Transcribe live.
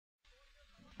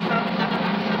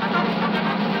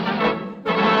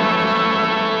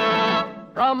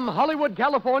From Hollywood,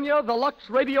 California, the Lux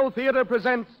Radio Theatre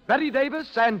presents Bette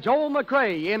Davis and Joel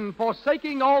McCrea in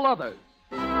Forsaking All Others.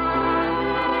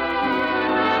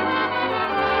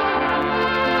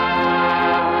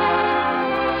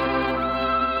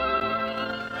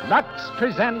 Lux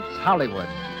presents Hollywood.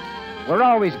 We're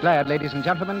always glad, ladies and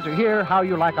gentlemen, to hear how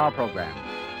you like our program.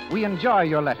 We enjoy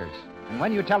your letters, and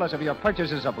when you tell us of your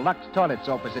purchases of Lux toilet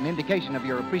soap as an indication of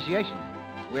your appreciation,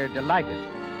 we're delighted.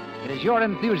 It is your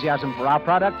enthusiasm for our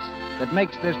products that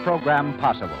makes this program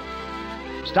possible.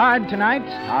 Starred tonight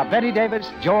are Bette Davis,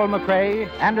 Joel McCrea,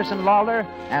 Anderson Lawler,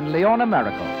 and Leona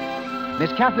Miracle.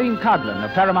 Miss Kathleen Coghlan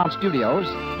of Paramount Studios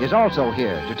is also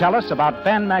here to tell us about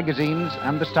fan magazines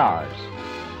and the stars.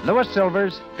 Louis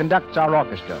Silvers conducts our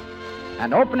orchestra.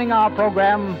 And opening our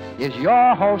program is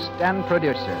your host and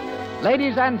producer.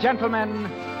 Ladies and gentlemen,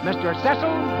 Mr.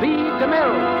 Cecil B.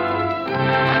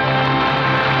 DeMille.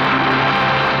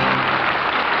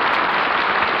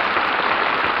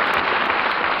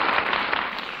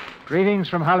 Greetings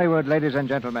from Hollywood, ladies and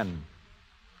gentlemen.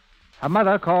 Her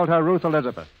mother called her Ruth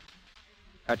Elizabeth.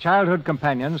 Her childhood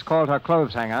companions called her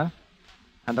clothes hanger,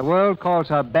 and the world calls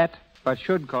her Bet, but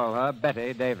should call her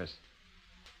Bette Davis.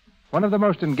 One of the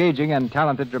most engaging and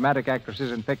talented dramatic actresses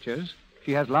in pictures,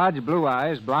 she has large blue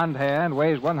eyes, blonde hair, and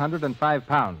weighs 105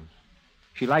 pounds.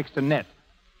 She likes to knit,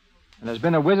 and has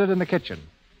been a wizard in the kitchen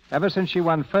ever since she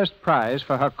won first prize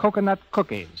for her coconut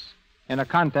cookies in a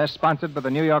contest sponsored by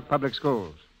the New York Public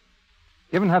Schools.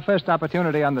 Given her first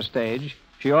opportunity on the stage,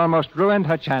 she almost ruined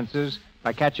her chances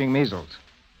by catching measles.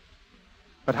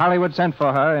 But Hollywood sent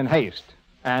for her in haste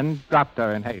and dropped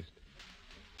her in haste.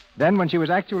 Then, when she was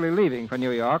actually leaving for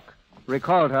New York,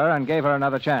 recalled her and gave her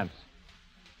another chance.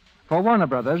 For Warner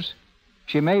Brothers,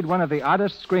 she made one of the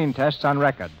oddest screen tests on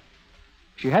record.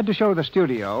 She had to show the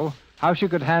studio how she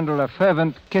could handle a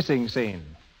fervent kissing scene,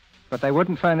 but they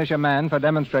wouldn't furnish a man for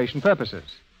demonstration purposes.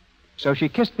 So she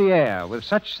kissed the air with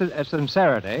such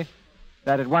sincerity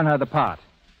that it won her the part.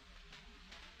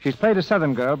 She's played a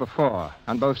Southern girl before,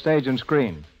 on both stage and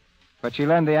screen, but she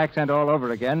learned the accent all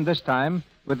over again, this time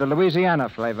with the Louisiana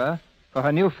flavor, for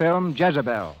her new film,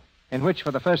 Jezebel, in which, for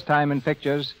the first time in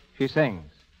pictures, she sings.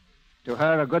 To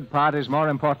her, a good part is more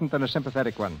important than a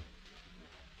sympathetic one.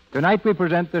 Tonight we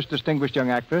present this distinguished young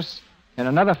actress in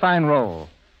another fine role,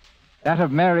 that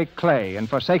of Mary Clay in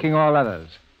Forsaking All Others,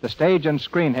 the stage and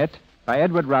screen hit by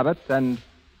Edward Roberts and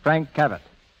Frank Cavett.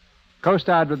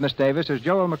 Co-starred with Miss Davis is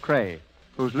Joel McCrea,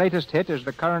 whose latest hit is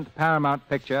the current Paramount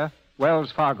picture,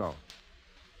 Wells Fargo.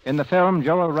 In the film,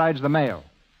 Joel rides the mail.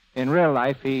 In real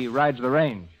life, he rides the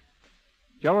range.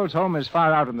 Joel's home is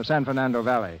far out in the San Fernando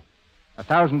Valley, a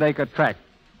 1,000-acre tract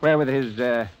where, with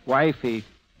his wife,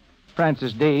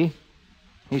 Frances D.,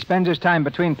 he spends his time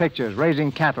between pictures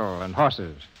raising cattle and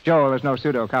horses. Joel is no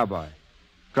pseudo-cowboy.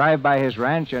 Drive by his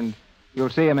ranch, and you'll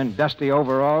see him in dusty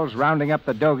overalls, rounding up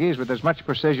the dogies with as much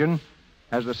precision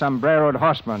as the sombreroed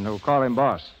horsemen who call him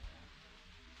boss.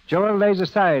 Joel lays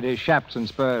aside his chaps and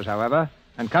spurs, however,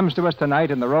 and comes to us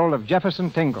tonight in the role of Jefferson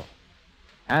Tingle.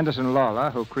 Anderson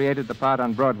Lawler, who created the part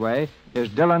on Broadway, is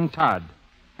Dylan Todd,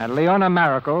 and Leona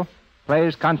Miracle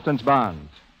plays Constance Barnes.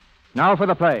 Now for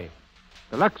the play.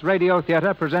 The Lux Radio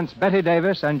Theatre presents Bette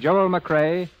Davis and Joel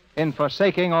McCrea in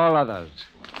Forsaking All Others.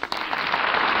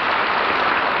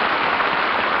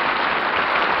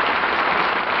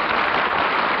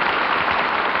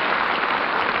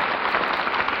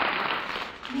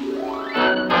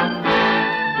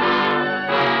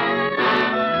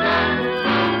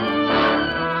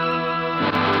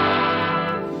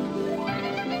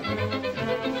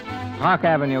 Park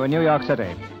Avenue in New York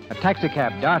City. A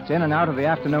taxicab darts in and out of the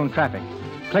afternoon traffic,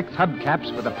 clicks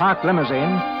hubcaps with a parked limousine,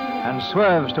 and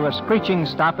swerves to a screeching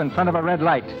stop in front of a red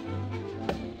light.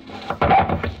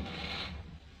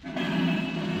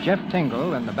 Jeff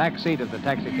Tingle, in the back seat of the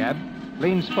taxicab,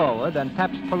 leans forward and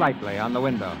taps politely on the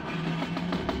window.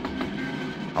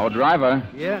 Oh, driver.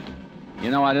 Yeah? You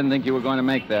know, I didn't think you were going to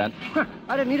make that.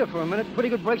 I didn't need it for a minute. Pretty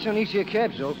good brakes on these here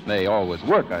cabs, though. They always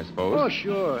work, I suppose. Oh,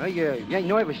 sure. Hey, you ain't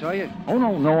nervous, are you? Oh,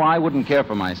 no, I wouldn't care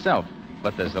for myself.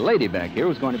 But there's a lady back here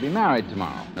who's going to be married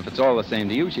tomorrow. If it's all the same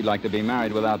to you, she'd like to be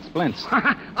married without splints.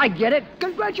 I get it.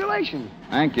 Congratulations.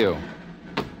 Thank you.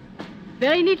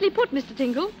 Very neatly put, Mr.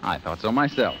 Tingle. I thought so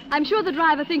myself. I'm sure the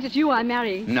driver thinks it's you I'm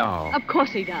marrying. No. Of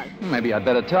course he does. Maybe I'd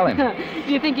better tell him.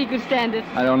 Do you think he could stand it?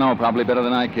 I don't know. Probably better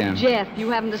than I can. Jeff, you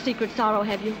haven't a secret sorrow,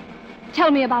 have you? Tell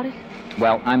me about it.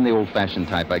 Well, I'm the old-fashioned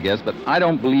type, I guess, but I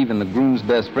don't believe in the groom's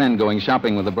best friend going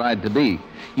shopping with the bride-to-be.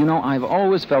 You know, I've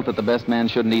always felt that the best man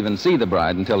shouldn't even see the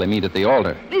bride until they meet at the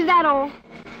altar. Is that all?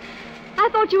 I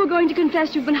thought you were going to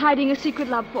confess you've been hiding a secret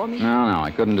love for me. No,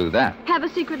 I couldn't do that. Have a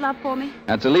secret love for me?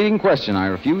 That's a leading question I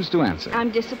refuse to answer.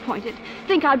 I'm disappointed.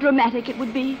 Think how dramatic it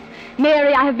would be.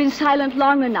 Mary, I have been silent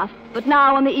long enough, but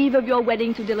now on the eve of your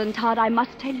wedding to Dylan Todd, I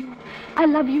must tell you, I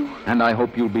love you. And I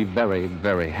hope you'll be very,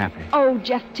 very happy. Oh,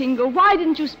 Jeff Tingle, why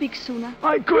didn't you speak sooner?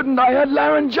 I couldn't. I had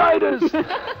laryngitis.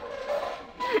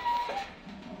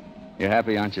 You're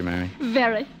happy, aren't you, Mary?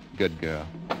 Very. Good girl.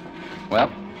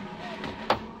 Well,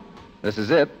 this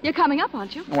is it. You're coming up,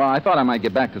 aren't you? Well, I thought I might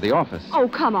get back to the office. Oh,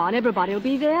 come on. Everybody will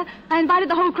be there. I invited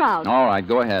the whole crowd. All right,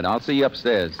 go ahead. I'll see you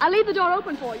upstairs. I'll leave the door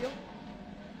open for you.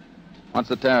 What's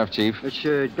the tariff, Chief? It's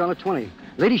 $1.20.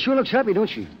 Lady sure looks happy, don't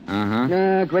she?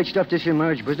 Uh-huh. Great stuff, this here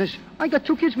marriage business. I got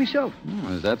 2 kids myself.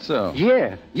 Oh, is that so?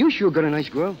 Yeah, you sure got a nice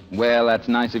girl. Well, that's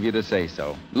nice of you to say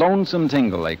so. Lonesome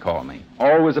Tingle, they call me.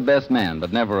 Always a best man,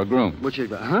 but never a groom. What's it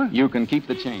about, huh? You can keep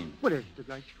the change. What is the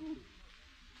guy's school?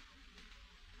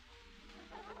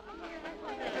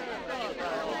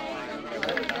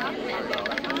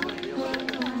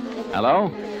 Hello?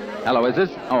 Hello, is this?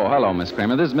 Oh, hello, Miss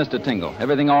Kramer. This is Mr. Tingle.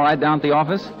 Everything all right down at the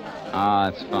office? Ah,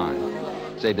 that's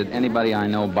fine. Say, did anybody I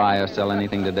know buy or sell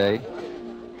anything today?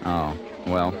 Oh,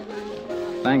 well.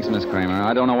 Thanks, Miss Kramer.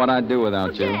 I don't know what I'd do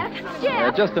without you.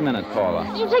 Jeff. Just a minute,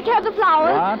 Paula. You take care of the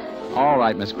flowers. What? All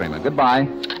right, Miss Kramer. Goodbye.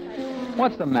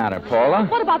 What's the matter, Paula?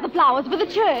 What about the flowers for the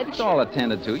church? It's all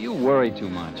attended to. You worry too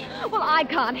much. Well, I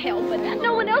can't help it.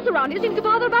 No one else around here seems to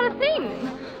bother about a thing.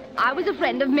 I was a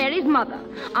friend of Mary's mother.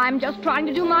 I'm just trying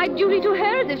to do my duty to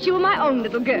her as if she were my own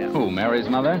little girl. Who, Mary's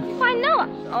mother? Why not?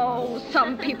 Oh,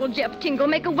 some people, Jeff Tingle,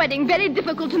 make a wedding very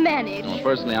difficult to manage. Well,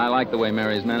 personally, I like the way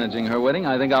Mary's managing her wedding.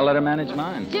 I think I'll let her manage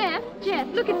mine. Jeff,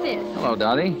 look at this. Hello,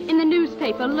 Dottie. In the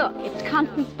newspaper, look. It's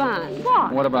Constance Barnes.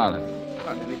 What? What about it?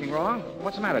 Anything wrong?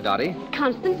 What's the matter, Dottie?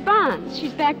 Constance Barnes.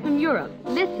 She's back from Europe.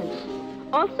 Listen.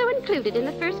 Also included in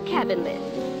the first cabin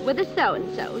list were the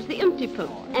so-and-sos, the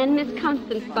Umtipums, and Miss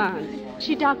Constance Barnes.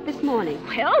 She docked this morning.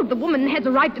 Well, the woman has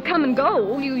a right to come and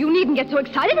go. You needn't get so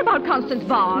excited about Constance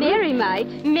Barnes. Mary might.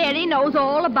 Mary knows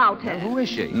all about her. Who is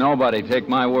she? Nobody. Take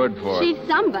my word for it. She's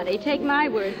somebody. Take my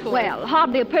word for it. Well,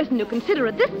 hardly a person to consider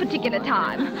at this particular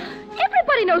time.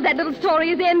 Everybody knows that little story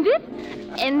is ended.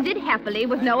 Ended happily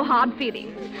with no hard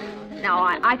feelings. Now,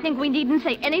 I think we needn't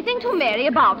say anything to Mary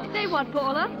about it. Say what,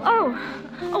 Paula?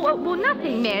 Well,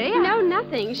 nothing, Mary. No,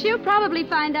 nothing. She'll probably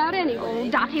find out anyway.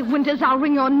 Oh, Dottie Winters, I'll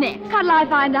wring your neck. How'll I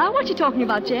find out? What you talking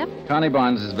about, Jeff? Connie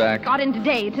Barnes is back. Got in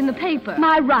today. It's in the paper.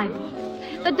 My rival.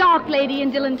 The dark lady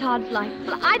in Dylan Todd's life.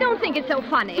 Well, I don't think it's so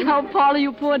funny. Oh, Paula,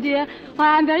 you poor dear.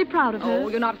 Why, I'm very proud of her. Oh,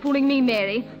 you're not fooling me,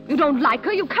 Mary. You don't like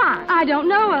her, you can't. I don't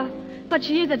know her. But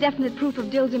she is a definite proof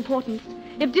of Dill's importance.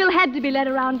 If Dill had to be led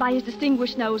around by his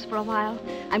distinguished nose for a while,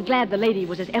 I'm glad the lady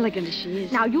was as elegant as she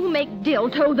is. Now, you make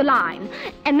Dill toe the line.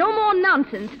 And no more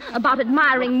nonsense about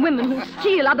admiring women who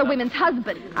steal other women's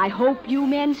husbands. I hope you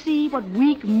men see what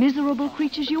weak, miserable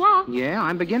creatures you are. Yeah,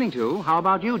 I'm beginning to. How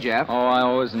about you, Jeff? Oh, I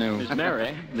always knew. Miss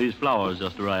Mary, these flowers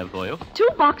just arrived for you. 2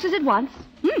 boxes at once.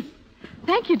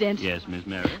 Thank you, Dent. Yes, Miss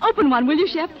Mary. Open one, will you,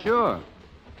 Shep? Sure.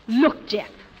 Look,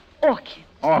 Jeff. Orchids.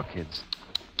 Orchids.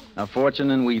 A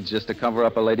fortune in weeds just to cover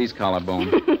up a lady's collarbone.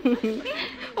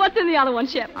 What's in the other one,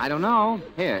 Shep? I don't know.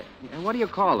 Here, what do you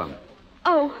call them?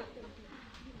 Oh,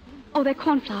 they're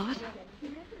cornflowers.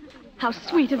 How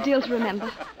sweet of Dill to remember.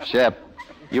 Shep,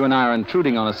 you and I are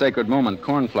intruding on a sacred moment.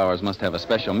 Cornflowers must have a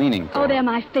special meaning for Oh, they're him.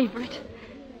 my favorite.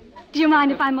 Do you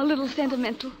mind if I'm a little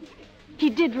sentimental? He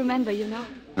did remember, you know.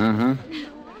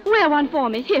 Wear one for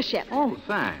me. Here, Shep. Oh,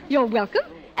 thanks. You're welcome.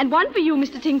 And one for you,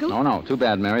 Mr. Tingle. Oh, no, too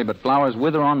bad, Mary, but flowers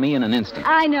wither on me in an instant.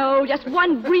 I know. Just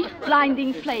one brief,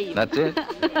 blinding flame. That's it.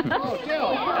 Hello,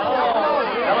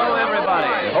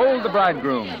 everybody. Hold the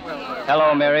bridegroom.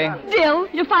 Hello, Mary. Dill,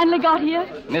 you finally got here?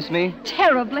 Miss me?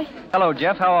 Terribly. Hello,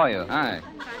 Jeff. How are you? Hi.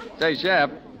 Say, Shep,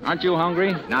 aren't you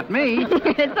hungry? Not me.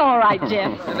 It's all right,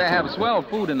 Jeff. They have swell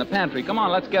food in the pantry. Come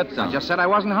on, let's get some. Just said I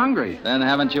wasn't hungry. Then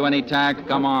haven't you any tact?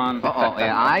 Come on. Oh,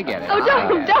 yeah, I get it.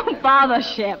 Oh, don't bother,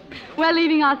 Shep. We're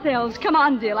leaving ourselves. Come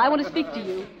on, Dill. I want to speak to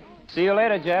you. See you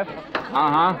later, Jeff.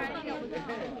 Uh-huh.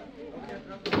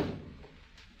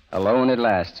 Alone at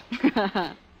last.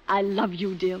 I love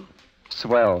you, Dill.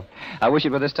 Swell. I wish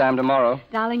it were this time tomorrow.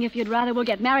 Darling, if you'd rather, we'll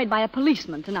get married by a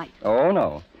policeman tonight. Oh,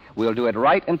 no. We'll do it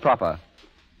right and proper.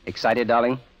 Excited,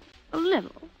 darling? A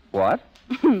little. What?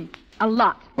 A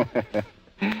lot.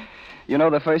 You know,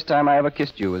 the first time I ever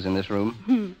kissed you was in this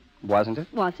room. Wasn't it?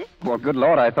 Was it? Well, good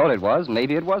Lord, I thought it was.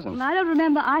 Maybe it wasn't. Well, I don't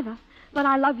remember either. But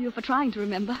I love you for trying to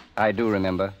remember. I do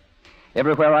remember.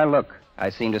 Everywhere I look, I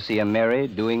seem to see a Mary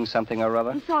doing something or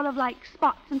other. Sort of like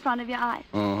spots in front of your eyes.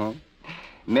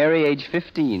 Mary, age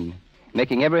 15.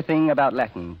 making everything about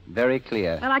Latin very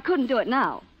clear. Well, I couldn't do it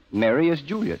now. Mary is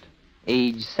Juliet,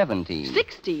 age 17.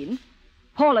 16?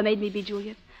 Paula made me be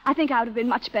Juliet. I think I would have been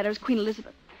much better as Queen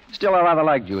Elizabeth. Still, I rather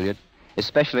like Juliet,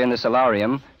 especially in the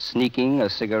solarium, sneaking a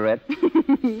cigarette.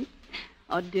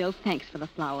 Oh, Dill, thanks for the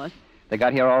flowers. They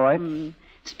got here all right?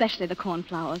 Especially the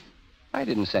cornflowers. I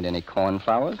didn't send any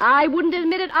cornflowers. I wouldn't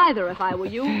admit it either if I were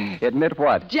you. Admit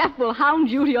what? Jeff will hound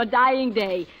you to your dying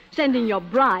day, sending your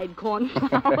bride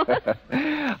cornflowers.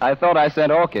 I thought I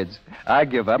sent orchids. I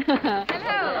give up. Hello.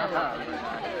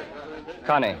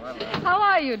 Connie. How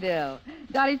are you, Dill?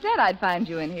 Dolly said I'd find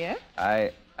you in here.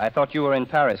 I thought you were in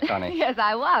Paris, Connie. Yes,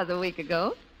 I was a week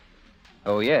ago.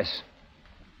 Oh, yes.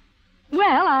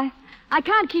 Well, I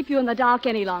can't keep you in the dark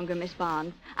any longer, Miss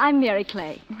Barnes. I'm Mary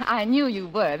Clay. I knew you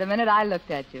were the minute I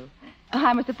looked at you.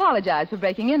 I must apologize for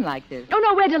breaking in like this. Oh,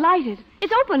 no, we're delighted.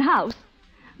 It's open house.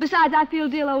 Besides, I feel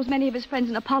Dill owes many of his friends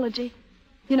an apology.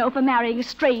 You know, for marrying a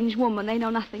strange woman they know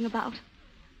nothing about.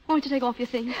 Won't you take off your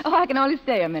things? Oh, I can only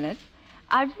stay a minute.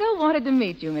 I've so wanted to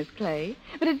meet you, Miss Clay,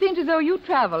 but it seems as though you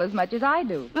travel as much as I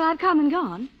do. Well, I've come and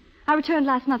gone. I returned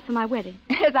last month for my wedding.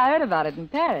 Yes, I heard about it in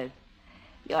Paris.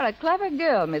 You're a clever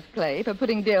girl, Miss Clay, for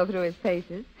putting Dill through his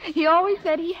paces. He always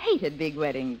said he hated big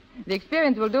weddings. The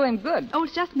experience will do him good. Oh,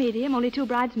 it's just Miriam, only 2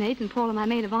 bridesmaids and Paula, my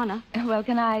maid of honor. Well,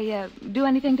 can I do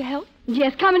anything to help?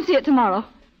 Yes, come and see it tomorrow.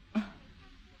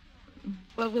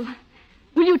 Well,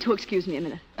 will you two excuse me a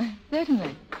minute?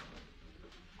 Certainly.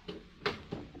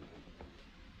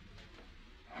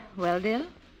 Well, Dill,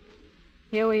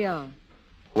 here we are.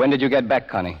 When did you get back,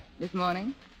 Connie? This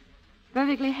morning.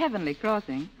 Perfectly heavenly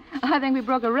crossing. I think we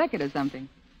broke a record or something.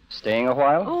 Staying a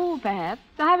while? Oh, perhaps.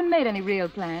 I haven't made any real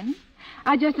plans.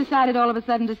 I just decided all of a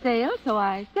sudden to sail, so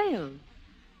I sailed.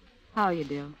 How are you,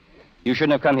 Dill? You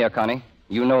shouldn't have come here, Connie.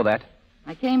 You know that.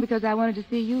 I came because I wanted to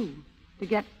see you. To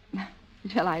get,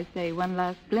 shall I say, one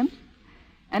last glimpse.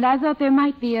 And I thought there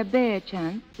might be a bare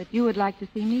chance that you would like to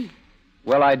see me.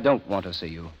 Well, I don't want to see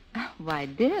you. Why,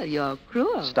 Dill, you're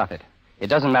cruel. Stop it. It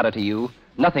doesn't matter to you.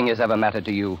 Nothing has ever mattered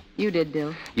to you. You did,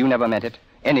 Dill. You never meant it.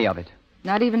 Any of it.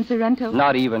 Not even Sorrento?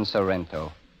 Not even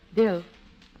Sorrento. Dill.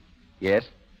 Yes?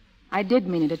 I did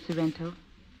mean it at Sorrento.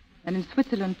 And in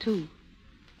Switzerland, too.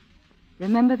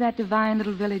 Remember that divine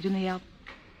little village in the Alps?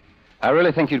 I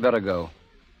really think you'd better go.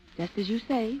 Just as you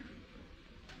say.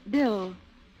 Dill.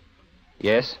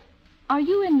 Yes? Are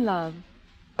you in love?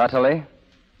 Utterly.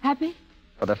 Happy?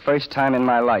 For the first time in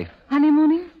my life.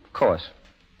 Honeymooning? Of course.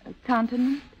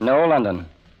 Continent? No, London.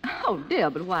 Oh,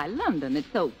 dear, but why London?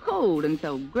 It's so cold and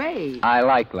so gray. I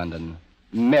like London.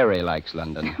 Mary likes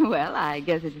London. Well, I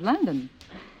guess it's London.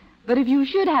 But if you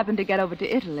should happen to get over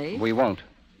to Italy... We won't.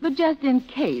 But just in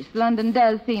case London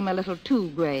does seem a little too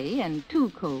gray and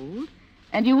too cold,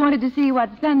 and you wanted to see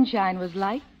what sunshine was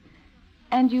like,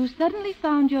 and you suddenly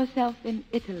found yourself in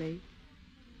Italy,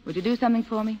 would you do something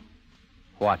for me?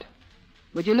 What?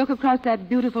 Would you look across that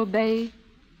beautiful bay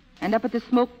and up at the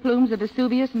smoke plumes of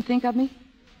Vesuvius and think of me?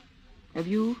 Of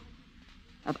you?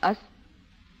 Of us?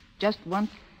 Just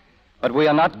once? But we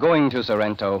are not going to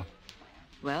Sorrento.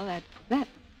 Well, that's that.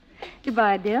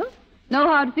 Goodbye, Dill. No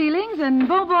hard feelings and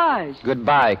bon voyage.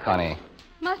 Goodbye, Connie.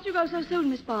 Must you go so soon,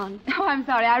 Miss Barnes? Oh, I'm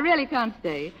sorry. I really can't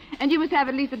stay. And you must have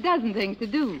at least a dozen things to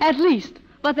do. At least.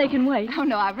 But they can wait. Oh,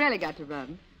 no, I've really got to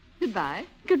run. Goodbye.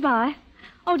 Goodbye.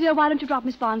 Oh, dear, why don't you drop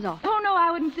Miss Barnes off? Oh, no,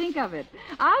 I wouldn't think of it.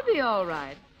 I'll be all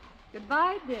right.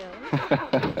 Goodbye,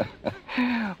 Dill.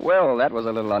 Well, that was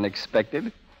a little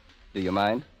unexpected. Do you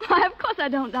mind? Why, of course I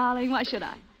don't, darling. Why should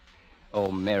I?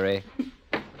 Oh, Mary.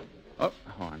 Oh,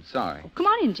 I'm sorry. Come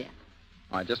on in, Jeff.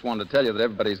 I just wanted to tell you that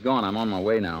everybody's gone. I'm on my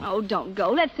way now. Oh, don't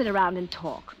go. Let's sit around and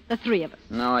talk. The 3 of us.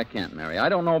 No, I can't, Mary. I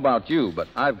don't know about you, but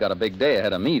I've got a big day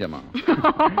ahead of me tomorrow.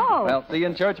 Oh. Well, see you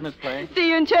in church, Miss Clay. See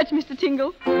you in church, Mr.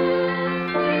 Tingle.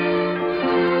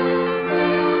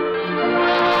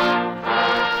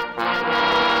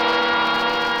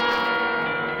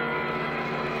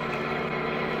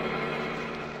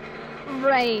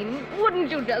 Rain. Wouldn't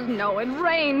you just know it?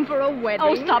 Rain for a wedding.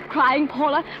 Oh, stop crying,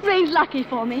 Paula. Rain's lucky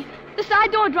for me. The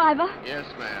side door driver. Yes,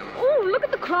 ma'am. Oh, look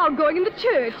at the crowd going in the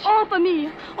church. All for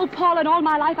me. Oh, Paula, in all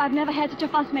my life, I've never had such a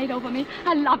fuss made over me.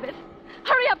 I love it.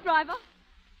 Hurry up, driver.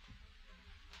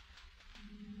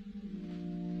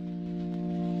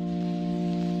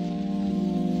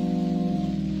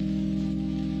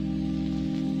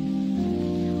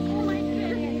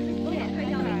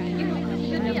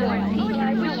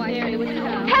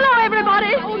 Hello,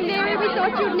 everybody. Oh, Mary, we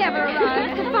thought you'd never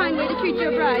arrive. It's a fine way to treat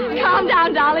your bride. Calm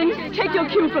down, darling. Take your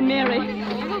cue from Mary.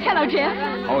 Hello, Jeff.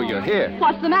 Oh, you're here.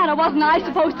 What's the matter? Wasn't I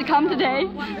supposed to come today?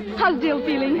 How's Dill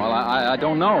feeling? Well, I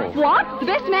don't know. What? The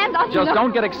best man doesn't Just know?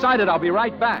 don't get excited. I'll be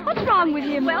right back. What's wrong with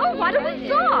him? Well, why don't we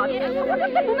start? What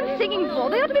was that woman singing for?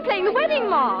 They ought to be playing the wedding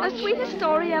march. The sweetest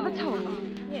story ever told.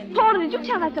 Paula, did you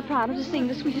tell that soprano to sing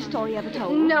the sweetest story ever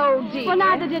told? No, dear. Well,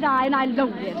 neither did I, and I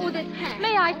loathe it. Oh, this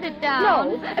May I sit down?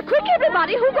 No. Quick,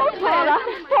 everybody. Who goes Paula?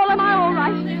 Paula, am I all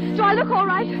right? Do I look all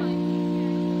right?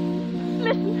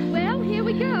 Listen. Well, here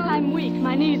we go. I'm weak.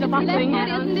 My knees are buckling.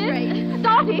 Isn't it?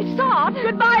 Dottie, start.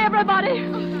 Goodbye, everybody.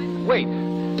 Wait.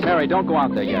 Mary, don't go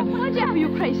out there yet. Why, Jeff, are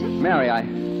you crazy? Mary,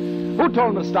 Who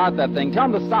told him to start that thing? Tell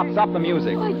him to stop. Stop the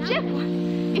music. Why, Jeff,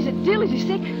 is it Dill? Is he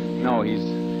sick? No,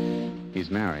 he's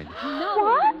married. No.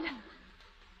 What?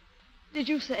 Did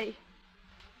you say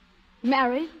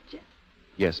married, Jeff?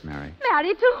 Yes, Mary.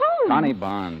 Married to whom? Connie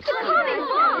Barnes. To Connie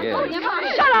Barnes? Yes.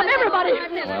 Oh, shut up, everybody.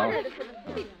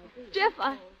 Well, Jeff,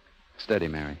 steady,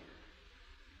 Mary.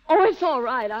 Oh, it's all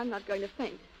right. I'm not going to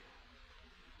faint.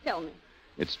 Tell me.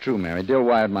 It's true, Mary. Dill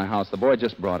wired my house. The boy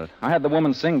just brought it. I had the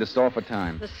woman sing to stall for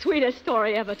time. The sweetest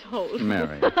story ever told.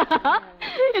 Mary.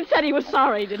 It said he was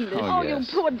sorry, didn't it? Oh, yes.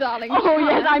 You poor darling. Oh,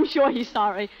 yes, I'm sure he's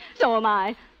sorry. So am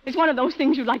I. It's one of those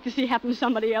things you'd like to see happen to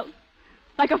somebody else.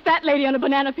 Like a fat lady on a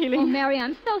banana peeling. Oh, Mary,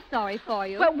 I'm so sorry for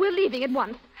you. Well, we're leaving at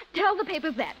once. Tell the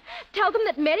papers that. Tell them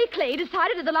that Mary Clay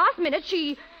decided at the last minute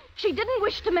she didn't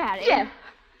wish to marry. Jeff,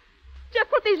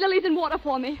 put these lilies in water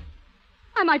for me.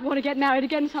 I might want to get married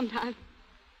again sometime.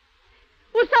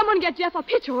 Will someone get Jeff a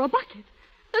pitcher or a bucket?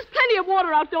 There's plenty of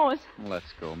water outdoors.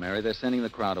 Let's go, Mary. They're sending the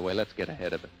crowd away. Let's get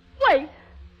ahead of it. Wait.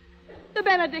 The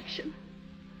benediction.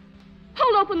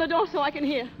 Hold open the door so I can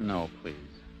hear. No, please.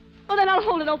 Well, then I'll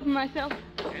hold it open myself.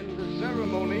 And the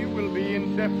ceremony will be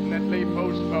indefinitely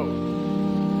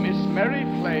postponed. Miss Mary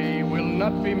Clay will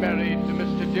not be married to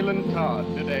Mr. Dylan Todd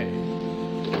today.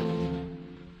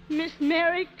 Miss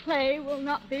Mary Clay will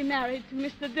not be married to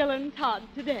Mr. Dylan Todd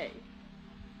today.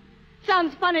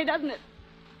 Sounds funny, doesn't it?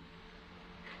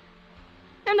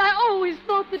 And I always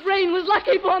thought that rain was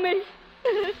lucky for me.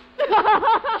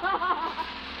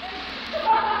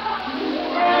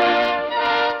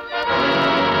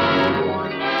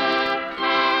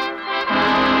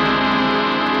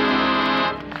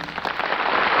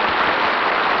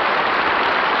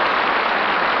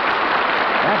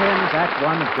 That ends Act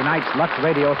One of tonight's Lux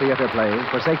Radio Theatre play,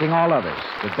 Forsaking All Others,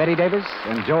 with Betty Davis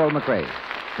and Joel McRae.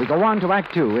 We go on to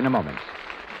Act Two in a moment.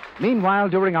 Meanwhile,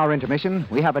 during our intermission,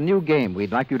 we have a new game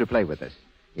we'd like you to play with us.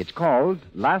 It's called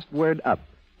Last Word Up.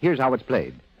 Here's how it's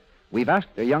played. We've asked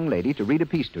a young lady to read a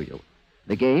piece to you.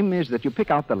 The game is that you pick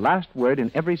out the last word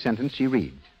in every sentence she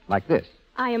reads, like this.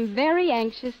 I am very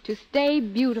anxious to stay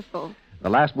beautiful. The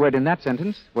last word in that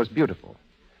sentence was beautiful.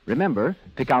 Remember,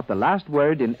 pick out the last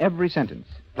word in every sentence.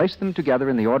 Place them together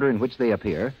in the order in which they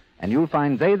appear, and you'll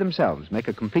find they themselves make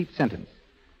a complete sentence.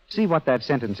 See what that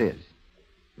sentence is.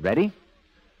 Ready?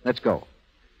 Let's go.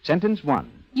 Sentence 1.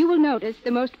 You will notice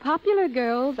the most popular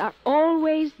girls are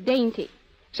always dainty.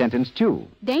 Sentence 2.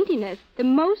 Daintiness, the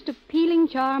most appealing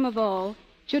charm of all,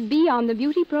 should be on the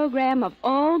beauty program of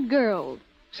all girls.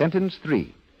 Sentence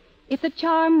 3. It's a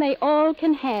charm they all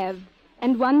can have,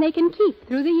 and one they can keep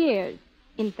through the years.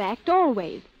 In fact,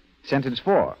 always. Sentence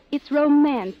 4. It's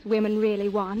romance women really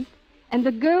want, and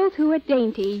the girls who are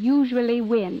dainty usually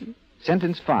win.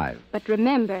 Sentence 5. But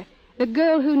remember, the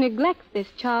girl who neglects this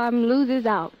charm loses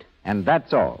out. And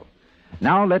that's all.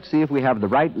 Now let's see if we have the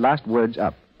right last words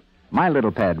up. My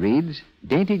little pad reads,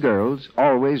 dainty girls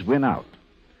always win out.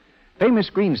 Famous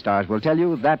screen stars will tell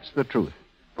you that's the truth.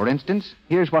 For instance,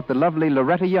 here's what the lovely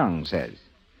Loretta Young says.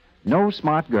 No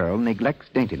smart girl neglects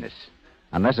daintiness.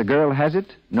 Unless a girl has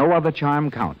it, no other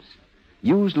charm counts.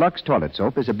 Use Lux toilet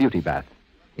soap as a beauty bath.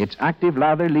 Its active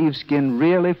lather leaves skin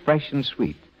really fresh and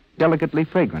sweet, delicately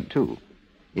fragrant, too.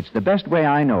 It's the best way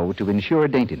I know to ensure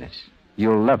daintiness.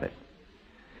 You'll love it.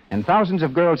 And thousands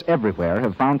of girls everywhere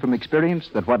have found from experience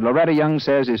that what Loretta Young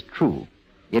says is true.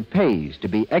 It pays to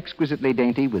be exquisitely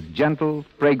dainty with gentle,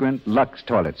 fragrant Lux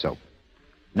toilet soap.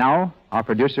 Now, our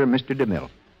producer, Mr. DeMille.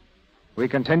 We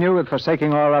continue with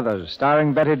Forsaking All Others,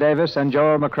 starring Betty Davis and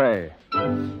Joel McRae.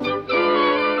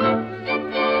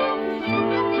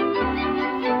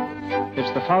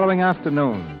 It's the following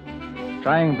afternoon.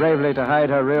 Trying bravely to hide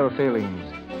her real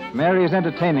feelings, Mary is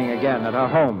entertaining again at her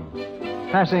home,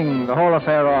 passing the whole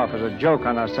affair off as a joke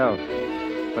on herself.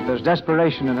 But there's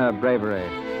desperation in her bravery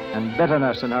and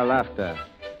bitterness in her laughter.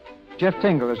 Jeff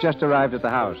Tingle has just arrived at the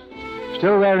house.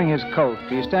 Still wearing his coat,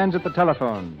 he stands at the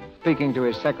telephone, speaking to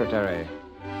his secretary.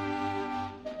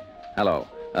 Hello.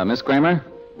 Miss Kramer?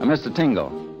 Mr.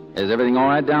 Tingle. Is everything all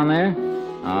right down there?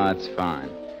 Oh, that's fine.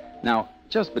 Now,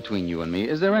 just between you and me,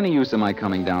 is there any use of my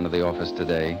coming down to the office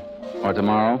today? Or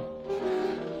tomorrow?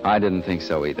 I didn't think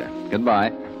so either.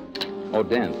 Goodbye. Oh,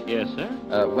 Dent. Yes,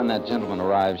 sir? When that gentleman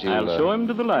arrives, you'll... I'll show him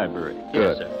to the library. Good.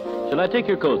 Yes, sir. Shall I take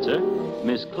your coat, sir?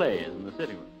 Miss Clay is in the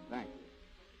sitting room. Thanks.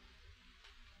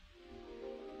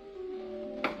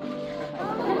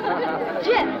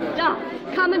 Jeff,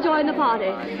 darling, come and join the party.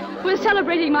 We're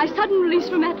celebrating my sudden release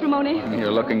from matrimony.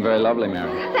 You're looking very lovely,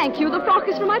 Mary. Thank you. The frock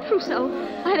is from my trousseau.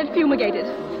 I had it fumigated.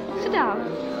 Sit down.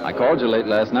 I called you late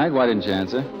last night. Why didn't you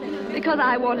answer? Because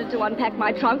I wanted to unpack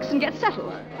my trunks and get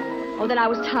settled. Oh, then I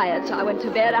was tired, so I went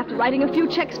to bed after writing a few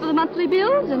checks for the monthly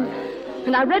bills,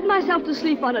 and I read myself to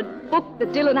sleep on a book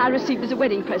that Dill and I received as a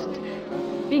wedding present.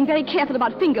 Being very careful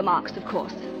about finger marks, of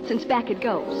course, since back it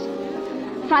goes.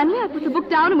 Finally, I put the book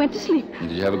down and went to sleep.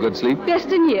 Did you have a good sleep? Best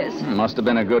in years. Must have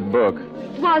been a good book.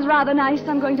 It was rather nice.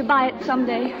 I'm going to buy it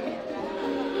someday.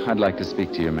 I'd like to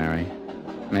speak to you, Mary.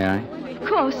 May I? Of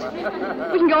course.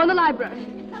 We can go in the library.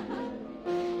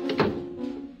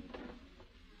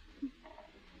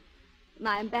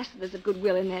 My ambassadors of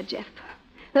goodwill in there, Jeff.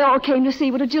 They all came to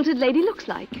see what a jilted lady looks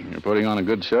like. You're putting on a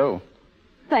good show.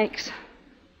 Thanks.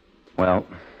 Well,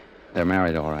 they're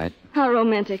married, all right. How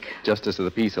romantic. Justice of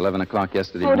the peace, 11 o'clock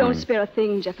yesterday Oh, morning. don't spare a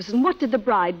thing, Jefferson. What did the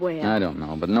bride wear? I don't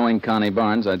know, but knowing Connie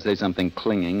Barnes, I'd say something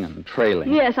clinging and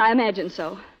trailing. Yes, I imagine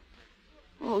so.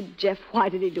 Oh, Jeff, why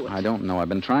did he do it? I don't know. I've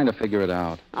been trying to figure it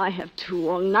out. I have too,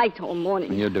 all night, all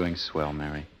morning. You're doing swell,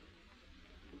 Mary.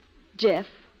 Jeff,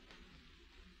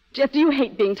 do you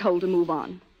hate being told to move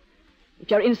on?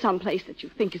 If you're in some place that you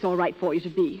think is all right for you to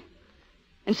be,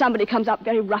 and somebody comes up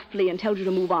very roughly and tells you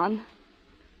to move on,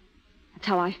 that's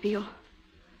how I feel.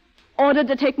 Ordered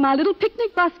to take my little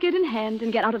picnic basket in hand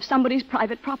and get out of somebody's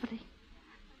private property.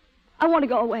 I want to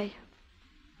go away.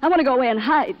 I want to go away and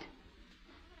hide.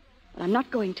 But I'm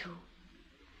not going to.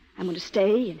 I'm going to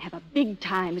stay and have a big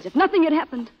time as if nothing had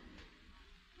happened.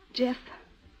 Jeff,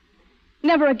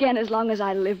 never again as long as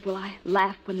I live will I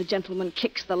laugh when the gentleman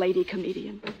kicks the lady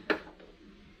comedian.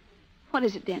 What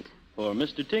is it, Dent? For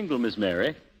Mr. Tingle, Miss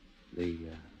Mary. The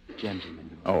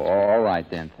gentleman. Oh, all right,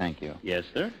 then. Thank you. Yes,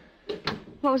 sir?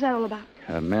 What was that all about?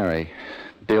 Mary,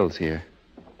 Bill's here.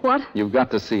 What? You've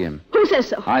got to see him. Who says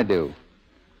so? I do.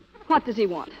 What does he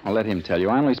want? I'll let him tell you.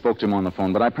 I only spoke to him on the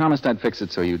phone, but I promised I'd fix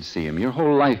it so you'd see him. Your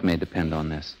whole life may depend on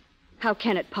this. How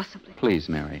can it possibly? Please,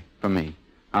 Mary, for me.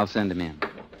 I'll send him in.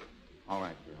 All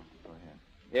right, Bill. Go ahead.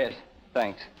 Yes,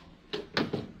 thanks.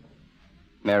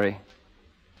 Mary,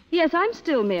 Yes, I'm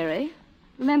still Mary.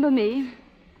 Remember me?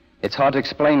 it's hard to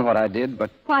explain what I did, but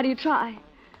Why do you try?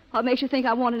 What makes you think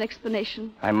I want an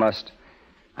explanation? I must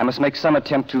make some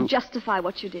attempt to... Justify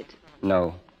what you did.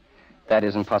 No, that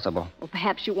isn't possible. Or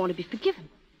perhaps you want to be forgiven.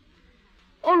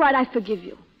 All right, I forgive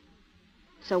you.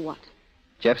 So what?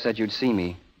 Jeff said you'd see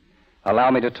me.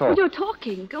 Allow me to talk. Well, you're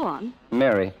talking. Go on.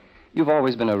 Mary, you've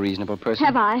always been a reasonable person.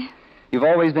 Have I? You've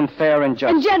always been fair and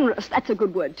just. And generous. That's a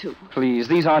good word, too. Please,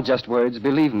 these aren't just words.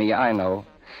 Believe me, I know.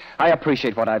 I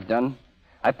appreciate what I've done.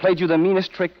 I played you the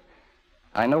meanest trick.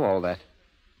 I know all that.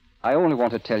 I only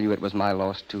want to tell you it was my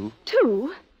loss, too.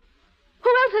 Two? Who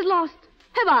else has lost?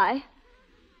 Have I?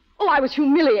 Oh, I was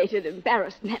humiliated,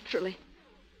 embarrassed, naturally.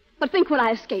 But think when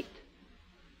I escaped.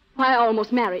 Why, I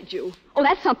almost married you. Oh,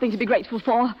 that's something to be grateful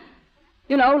for.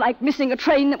 You know, like missing a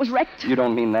train that was wrecked. You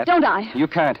don't mean that. Don't I? You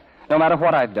can't. No matter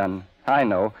what I've done. I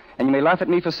know. And you may laugh at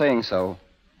me for saying so.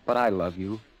 But I love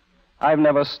you. I've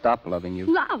never stopped loving you.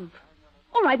 Love?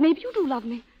 All right, maybe you do love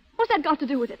me. What's that got to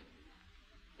do with it?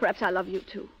 Perhaps I love you,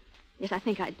 too. Yes, I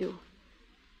think I do.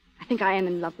 I think I am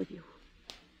in love with you.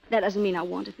 That doesn't mean I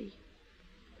want to be.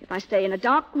 If I stay in a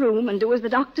dark room and do as the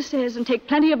doctor says and take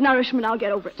plenty of nourishment, I'll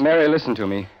get over it. Mary, listen to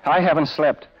me. I haven't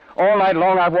slept. All night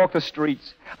long I've walked the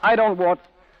streets. I don't want...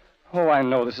 Oh, I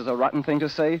know this is a rotten thing to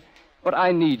say, but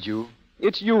I need you.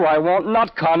 It's you I want,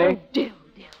 not Connie. Oh, Dill.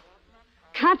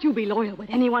 Can't you be loyal with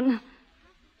anyone?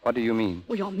 What do you mean?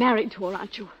 Well, you're married to her,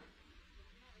 aren't you?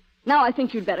 Now I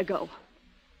think you'd better go.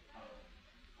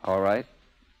 All right.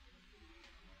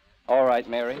 All right,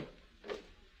 Mary.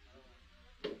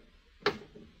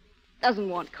 Doesn't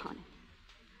want Connie.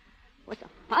 What's a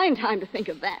fine time to think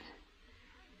of that.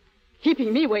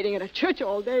 Keeping me waiting at a church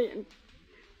all day and...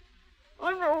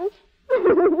 Oh,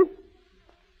 no.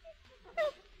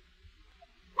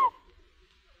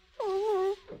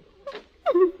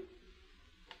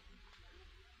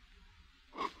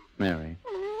 Mary.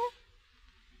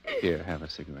 Here, have a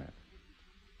cigarette.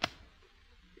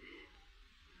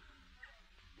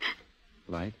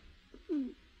 Light?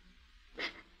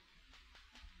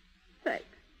 Thanks.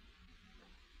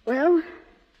 Well,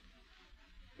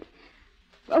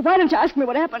 why don't you ask me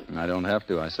what happened? I don't have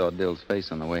to. I saw Dill's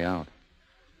face on the way out.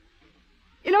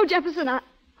 You know, Jefferson,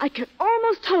 I can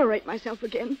almost tolerate myself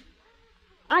again.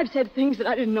 I've said things that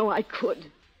I didn't know I could.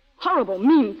 Horrible,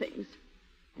 mean things.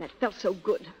 And it felt so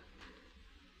good.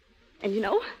 And you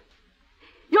know,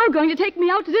 you're going to take me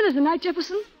out to dinner tonight,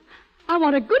 Jefferson. I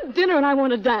want a good dinner and I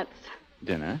want to dance.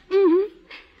 Dinner? Mm-hmm.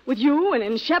 With you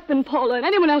and Shep and Paula and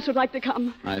anyone else who'd like to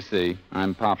come. I see.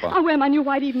 I'm Papa. I'll wear my new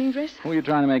white evening dress. Who are you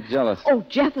trying to make jealous? Oh,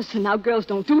 Jefferson, now girls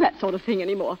don't do that sort of thing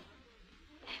anymore.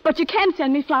 But you can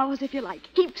send me flowers if you like.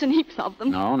 Heaps and heaps of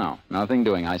them. No. Nothing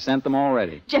doing. I sent them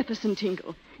already. Jefferson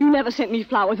Tingle, you never sent me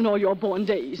flowers in all your born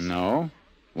days. No?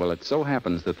 Well, it so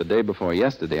happens that the day before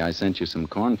yesterday I sent you some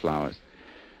cornflowers.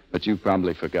 But you've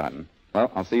probably forgotten.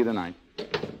 Well, I'll see you tonight.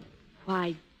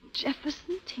 Why,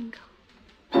 Jefferson Tingle.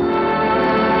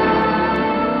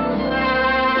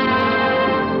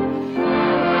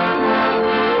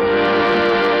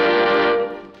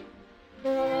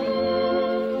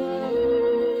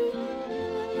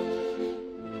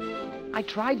 I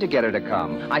tried to get her to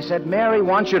come. I said, Mary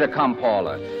wants you to come,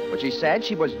 Paula. But she said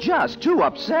she was just too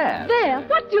upset. There,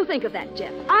 what do you think of that,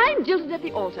 Jeff? I'm jilted at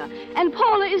the altar, and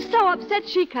Paula is so upset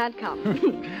she can't come.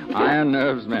 Iron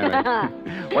nerves, Mary.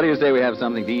 What do you say we have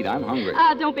something to eat? I'm hungry.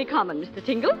 Don't be common, Mr.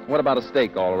 Tingle. What about a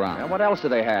steak all around? And what else do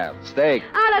they have? Steak.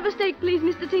 I'll have a steak, please,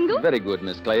 Mr. Tingle. Very good,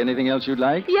 Miss Clay. Anything else you'd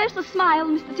like? Yes, a smile,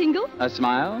 Mr. Tingle. A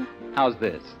smile? How's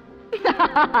this?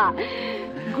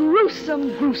 Gruesome.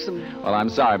 Well, I'm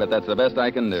sorry, but that's the best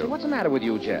I can do. So what's the matter with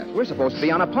you, Jeff? We're supposed to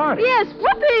be on a party. Yes,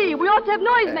 whoopee! We ought to have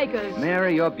noisemakers.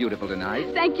 Mary, you're beautiful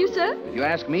tonight. Thank you, sir. If you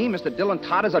ask me, Mr. Dillon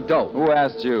Todd is a dope. Who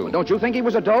asked you? Well, don't you think he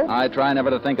was a dope? I try never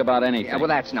to think about anything. Yeah, well,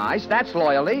 that's nice. That's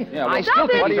loyalty. Yeah, well, I still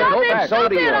think he's a dope. So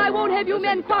do you. I won't have you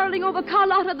men quarreling over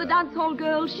Carlotta, the dance hall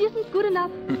girl. She isn't good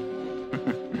enough.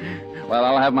 Well,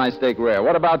 I'll have my steak rare.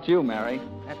 What about you, Mary?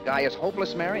 That guy is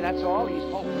hopeless, Mary. That's all. He's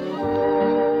hopeless.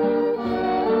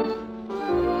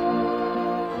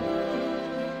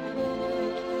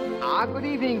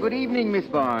 Good evening, Miss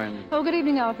Barnes. Oh, good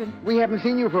evening, Alfred. We haven't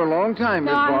seen you for a long time,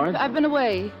 Miss Barnes. I've been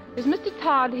away. Is Mr.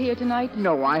 Todd here tonight?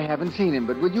 No, I haven't seen him,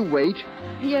 but would you wait?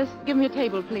 Yes, give me a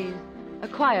table, please. A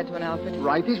quiet one, Alfred.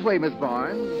 Right this way, Miss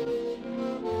Barnes.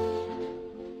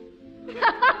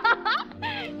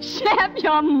 Shep,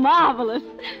 you're marvelous.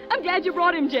 I'm glad you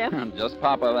brought him, Jeff. Just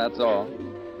Papa, that's all.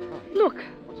 Look.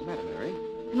 What's the matter, Mary?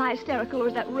 Am I hysterical, or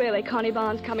is that really Connie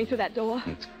Barnes coming through that door?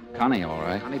 It's Connie, all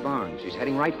right. Connie Barnes. She's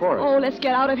heading right for us. Oh, let's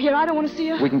get out of here. I don't want to see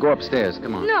her. We can go upstairs.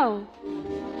 Come on. No,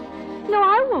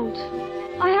 I won't.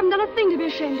 I haven't done a thing to be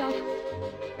ashamed of.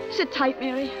 Sit tight,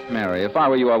 Mary. Mary, if I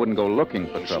were you, I wouldn't go looking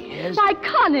for trouble. Why,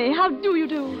 Connie, how do you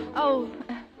do? Oh,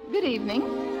 good evening.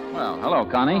 Well, hello,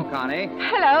 Connie. Oh, Connie.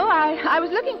 Hello, I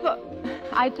was looking for...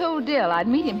 I told Dill I'd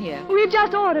meet him here. We've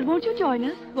just ordered. Won't you join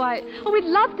us? Why... Oh, we'd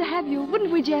love to have you,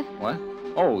 wouldn't we, Jeff? What?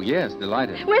 Oh, yes,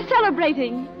 delighted. We're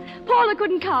celebrating. Paula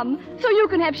couldn't come, so you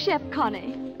can have Shep,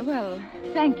 Connie. Well,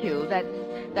 thank you.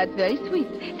 That's very sweet.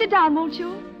 Sit down, won't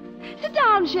you? Sit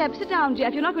down, Shep. Sit down,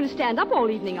 Jeff. You're not going to stand up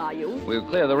all evening, are you? We'll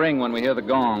clear the ring when we hear the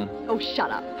gong. Oh, shut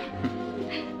up.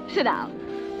 Sit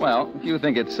down. Well, if you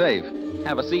think it's safe,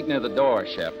 have a seat near the door,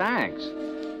 Shep. Thanks.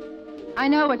 I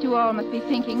know what you all must be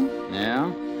thinking.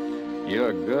 Yeah?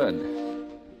 You're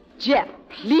good. Jeff,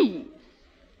 please.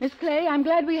 Miss Clay, I'm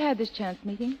glad we had this chance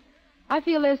meeting. I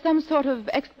feel there's some sort of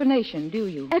explanation, do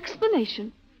you?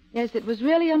 Explanation? Yes, it was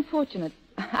really unfortunate.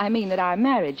 I mean that our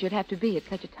marriage should have to be at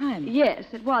such a time. Yes,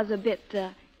 it was a bit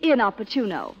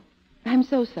inopportuno. I'm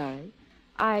so sorry.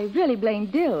 I really blame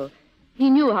Dill. He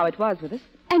knew how it was with us.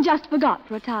 And just forgot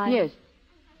for a time. Yes.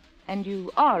 And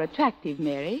you are attractive,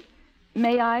 Mary.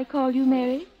 May I call you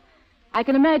Mary? I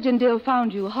can imagine Dill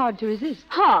found you hard to resist.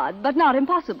 Hard, but not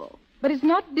impossible. But it's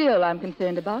not Dill I'm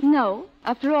concerned about. No.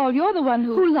 After all, you're the one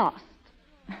Who lost?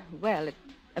 Well, it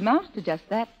amounts to just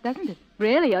that, doesn't it?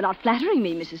 Really? You're not flattering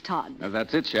me, Mrs. Todd.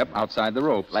 That's it, Shep, outside the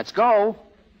ropes. Let's go.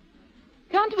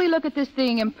 Can't we look at this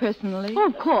thing impersonally? Oh,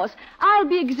 of course. I'll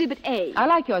be Exhibit A. I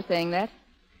like your saying that.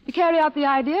 To carry out the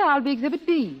idea, I'll be Exhibit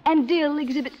B. And Dill,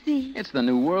 Exhibit C. It's the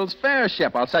new World's Fair,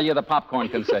 Shep. I'll sell you the popcorn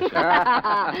concession.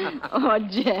 Oh,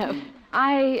 Jeff.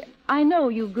 I know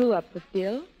you grew up with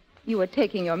Dill. You were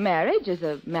taking your marriage as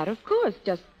a matter of course,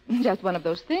 just one of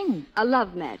those things. A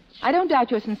love match. I don't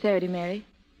doubt your sincerity, Mary.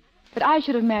 But I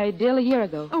should have married Dill a year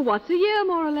ago. Oh, what's a year,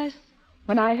 more or less?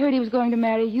 When I heard he was going to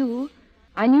marry you,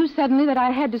 I knew suddenly that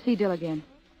I had to see Dill again.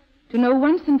 To know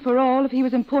once and for all if he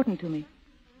was important to me.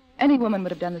 Any woman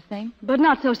would have done the same. But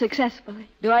not so successfully.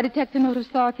 Do I detect a note of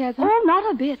sarcasm? Oh,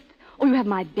 not a bit. Oh, you have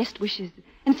my best wishes.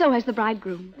 And so has the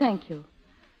bridegroom. Thank you.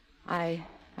 I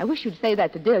wish you'd say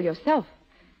that to Dill yourself.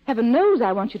 Heaven knows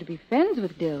I want you to be friends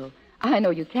with Dill. I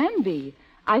know you can be.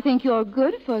 I think you're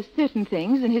good for certain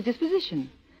things in his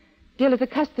disposition. Dill is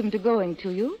accustomed to going to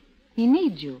you. He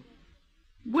needs you.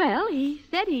 Well, he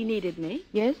said he needed me.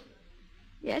 Yes?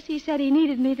 Yes, he said he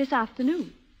needed me this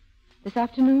afternoon. This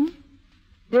afternoon?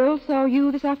 Dill saw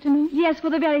you this afternoon? Yes,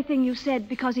 for the very thing you said,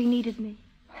 because he needed me.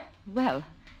 Well,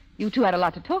 you two had a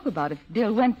lot to talk about if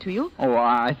Dill went to you. Oh,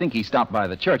 I think he stopped by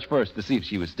the church first to see if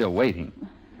she was still waiting.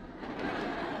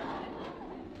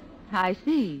 I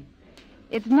see.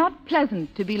 It's not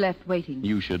pleasant to be left waiting.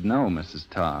 You should know, Mrs.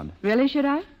 Todd. Really, should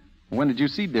I? When did you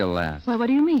see Dill last? Well, what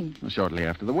do you mean? Well, shortly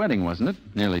after the wedding, wasn't it?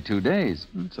 Nearly 2 days.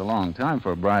 It's a long time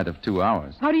for a bride of 2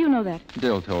 hours. How do you know that?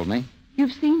 Dill told me.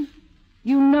 You've seen?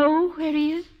 You know where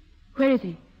he is? Where is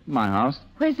he? My house.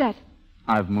 Where's that?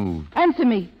 I've moved. Answer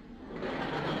me.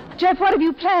 Jeff, what have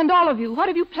you planned, all of you? What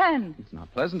have you planned? It's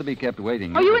not pleasant to be kept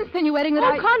waiting. Are you insinuating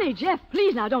that Connie, Jeff,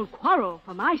 please now don't quarrel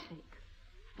for my sake.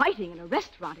 Fighting in a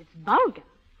restaurant, it's vulgar.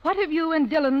 What have you and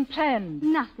Dillon planned?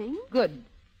 Nothing. Good.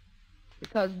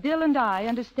 Because Dill and I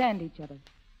understand each other.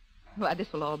 Why,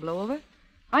 this will all blow over.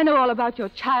 I know all about your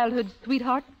childhood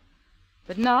sweetheart.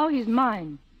 But now he's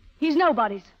mine. He's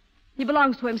nobody's. He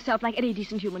belongs to himself like any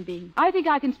decent human being. I think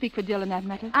I can speak for Dill in that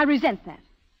matter. I resent that.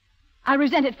 I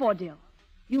resent it for Dill.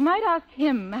 You might ask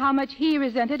him how much he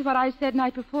resented what I said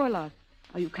night before last.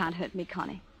 Oh, you can't hurt me,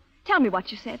 Connie. Tell me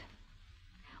what you said.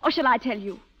 Or shall I tell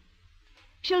you?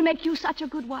 She'll make you such a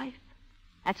good wife.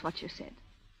 That's what you said.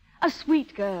 A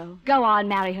sweet girl. Go on,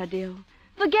 marry her, Dill.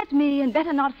 Forget me and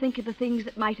better not think of the things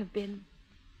that might have been.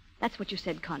 That's what you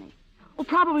said, Connie. Well,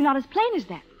 probably not as plain as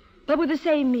that, but with the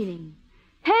same meaning.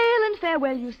 Hail and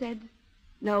farewell, you said.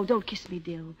 No, don't kiss me,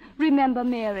 Dill. Remember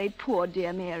Mary, poor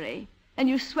dear Mary. And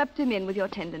you swept him in with your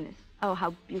tenderness. Oh,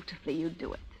 how beautifully you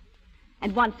do it.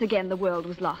 And once again, the world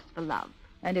was lost for love.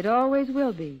 And it always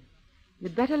will be.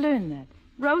 You'd better learn that.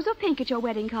 Rose or pink at your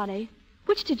wedding, Connie?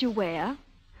 Which did you wear?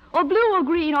 Or blue or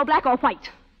green or black or white?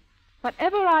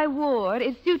 Whatever I wore,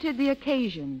 it suited the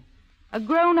occasion. A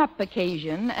grown-up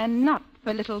occasion and not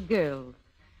for little girls.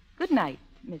 Good night,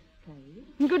 Miss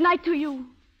Clay. Good night to you,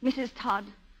 Mrs. Todd.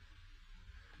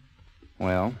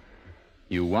 Well,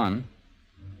 you won.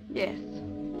 Yes.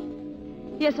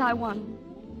 Yes, I won.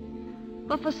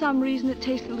 But for some reason it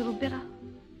tastes a little bitter.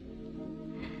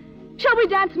 Shall we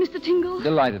dance, Mr. Tingle?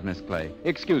 Delighted, Miss Clay.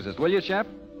 Excuse us, will you, Chef?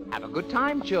 Have a good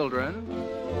time, children.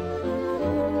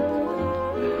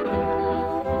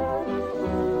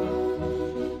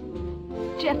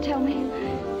 Jeff, tell me,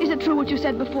 is it true what you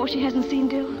said before she hasn't seen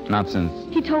Dill? Not since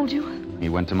He told you? he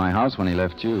went to my house when he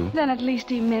left you. Then at least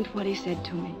he meant what he said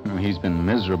to me. He's been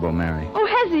miserable, Mary. Oh,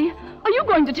 has he? Are you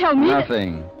going to tell me that-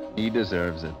 Nothing. He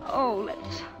deserves it. Oh,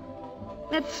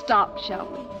 let's stop, shall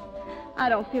we? I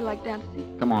don't feel like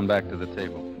dancing. Come on back to the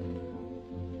table.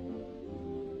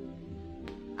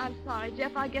 I'm sorry,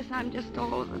 Jeff. I guess I'm just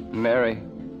all over. Mary.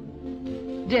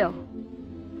 Dill,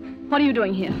 what are you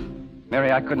doing here?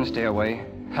 Mary, I couldn't stay away.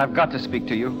 I've got to speak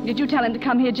to you. Did you tell him to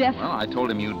come here, Jeff? Well, I told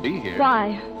him you'd be here.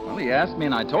 Why? Well, he asked me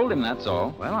and I told him, that's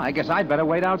all. Well, I guess I'd better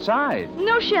wait outside.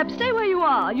 No, Shep. Stay where you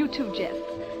are. You too, Jeff.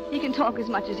 He can talk as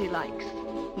much as he likes.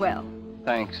 Well.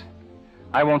 Thanks.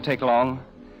 I won't take long,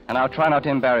 and I'll try not to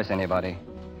embarrass anybody.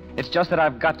 It's just that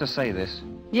I've got to say this.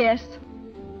 Yes?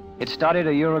 It started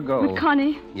a year ago. With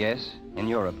Connie? Yes, in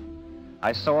Europe.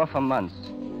 I saw her for months.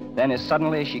 Then as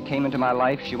suddenly as she came into my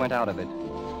life, she went out of it.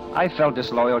 I felt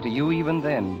disloyal to you even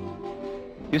then.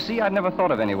 You see, I'd never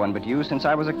thought of anyone but you since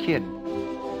I was a kid.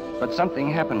 But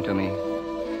something happened to me.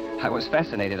 I was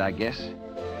fascinated, I guess.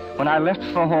 When I left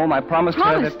for home, I promised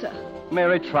her that...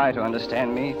 Mary, try to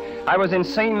understand me. I was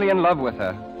insanely in love with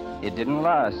her. It didn't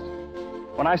last.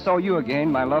 When I saw you again,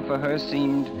 my love for her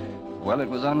seemed... well, it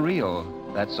was unreal.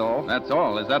 That's all. That's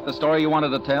all. Is that the story you wanted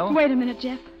to tell? Wait a minute,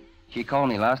 Jeff. She called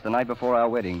me the night before our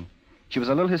wedding. She was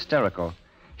a little hysterical.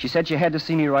 She said she had to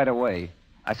see me right away.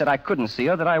 I said I couldn't see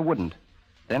her, that I wouldn't.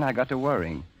 Then I got to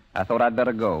worrying. I thought I'd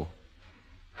better go.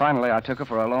 Finally, I took her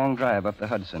for a long drive up the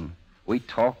Hudson. We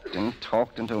talked and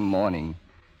talked until morning.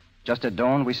 Just at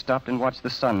dawn, we stopped and watched the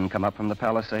sun come up from the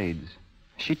Palisades.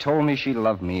 She told me she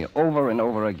loved me over and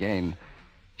over again.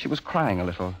 She was crying a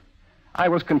little. I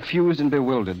was confused and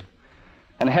bewildered.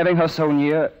 And having her so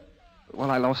near,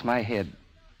 well, I lost my head.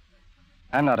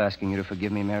 I'm not asking you to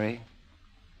forgive me, Mary,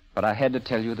 but I had to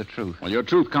tell you the truth. Well, your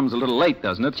truth comes a little late,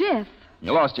 doesn't it? Jeff.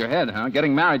 You lost your head, huh?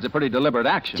 Getting married's a pretty deliberate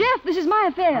action. Jeff, this is my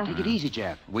affair. Take it easy,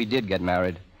 Jeff. We did get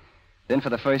married. Then for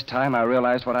the first time, I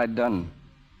realized what I'd done.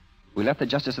 We left the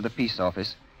Justice of the Peace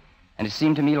office, and it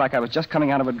seemed to me like I was just coming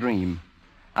out of a dream.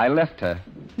 I left her.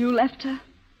 You left her?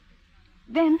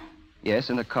 Then? Yes,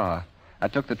 in the car. I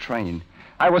took the train.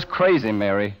 I was crazy,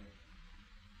 Mary.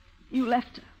 You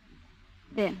left her.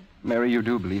 Then. Mary, you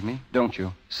do believe me, don't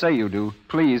you? Say you do,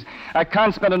 please. I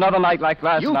can't spend another night like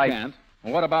last night. You can't?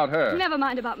 Well, what about her? Never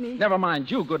mind about me. Never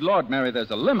mind you. Good Lord, Mary,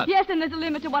 there's a limit. Yes, and there's a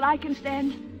limit to what I can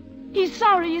stand. He's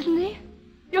sorry, isn't he?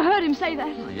 You heard him say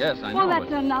that. Yes, I know. Well,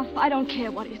 that's enough. I don't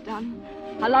care what he's done.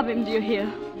 I love him, do you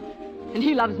hear? And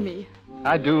he loves me.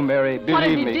 I do, Mary. Believe what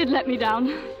if me. he did let me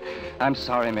down? I'm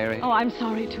sorry, Mary. Oh, I'm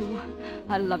sorry, too.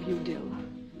 I love you, Dill.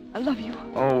 I love you.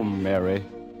 Oh, Mary.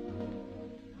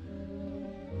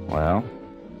 Well,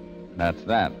 that's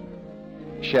that.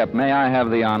 Shep, may I have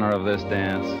the honor of this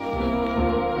dance?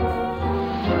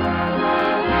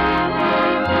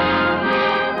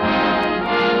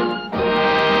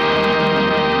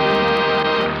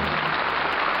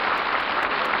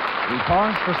 We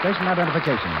pause for station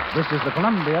identification. This is the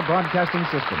Columbia Broadcasting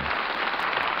System.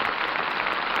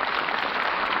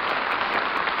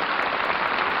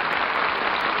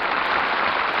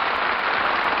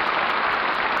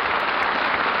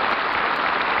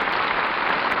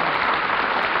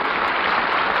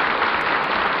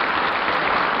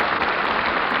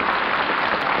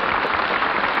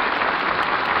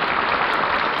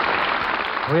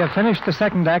 We have finished the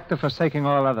second act of Forsaking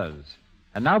All Others.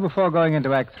 And now, before going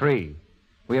into Act 3,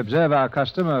 we observe our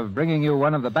custom of bringing you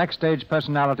one of the backstage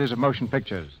personalities of motion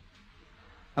pictures.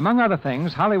 Among other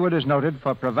things, Hollywood is noted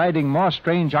for providing more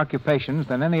strange occupations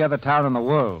than any other town in the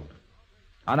world.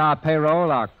 On our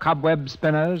payroll are cobweb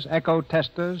spinners, echo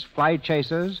testers, fly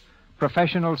chasers,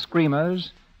 professional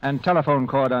screamers, and telephone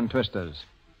cord untwisters.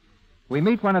 We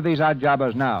meet one of these odd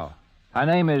jobbers now. Her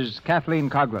name is Kathleen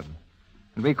Coghlan,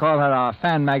 and we call her our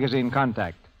fan magazine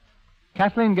contact.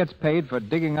 Kathleen gets paid for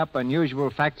digging up unusual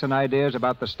facts and ideas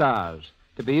about the stars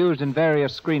to be used in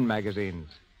various screen magazines.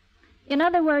 In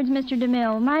other words, Mr.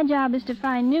 DeMille, my job is to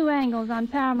find new angles on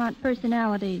Paramount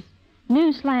personalities,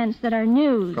 new slants that are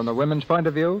news. From the women's point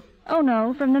of view? Oh,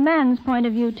 no, from the man's point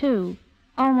of view, too.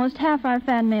 Almost half our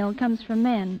fan mail comes from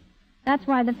men. That's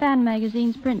why the fan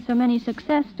magazines print so many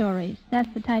success stories.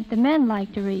 That's the type the men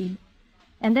like to read.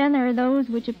 And then there are those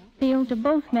which appeal to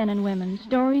both men and women,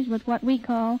 stories with what we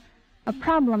call a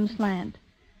problem slant.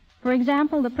 For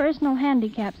example, the personal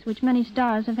handicaps which many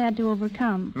stars have had to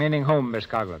overcome. Meaning whom, Miss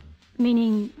Coghlan?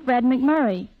 Meaning Fred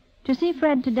McMurray. To see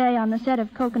Fred today on the set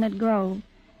of Coconut Grove,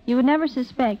 you would never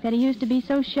suspect that he used to be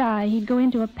so shy he'd go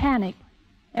into a panic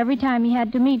every time he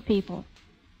had to meet people.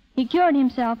 He cured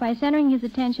himself by centering his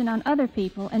attention on other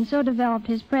people and so developed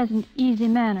his present easy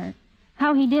manner.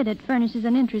 How he did it furnishes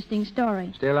an interesting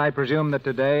story. Still, I presume that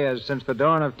today, as since the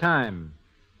dawn of time,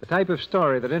 the type of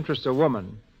story that interests a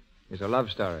woman is a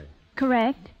love story.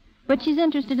 Correct. But she's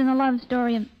interested in the love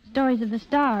stories of the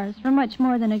stars from much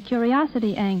more than a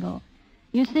curiosity angle.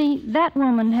 You see, that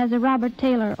woman has a Robert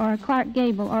Taylor or a Clark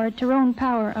Gable or a Tyrone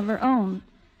Power of her own,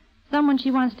 someone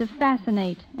she wants to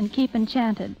fascinate and keep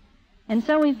enchanted. And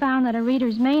so we found that a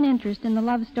reader's main interest in the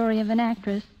love story of an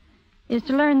actress is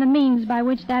to learn the means by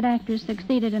which that actress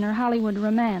succeeded in her Hollywood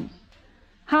romance.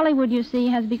 Hollywood, you see,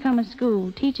 has become a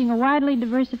school, teaching a widely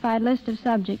diversified list of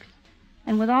subjects,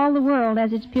 and with all the world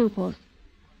as its pupils.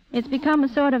 It's become a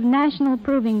sort of national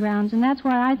proving grounds, and that's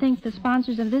why I think the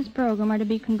sponsors of this program are to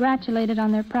be congratulated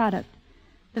on their product.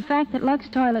 The fact that Lux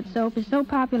toilet soap is so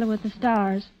popular with the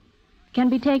stars can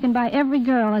be taken by every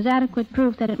girl as adequate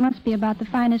proof that it must be about the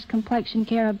finest complexion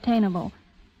care obtainable.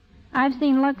 I've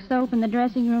seen Lux soap in the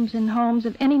dressing rooms and homes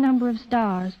of any number of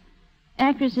stars,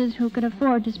 actresses who could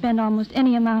afford to spend almost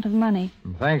any amount of money.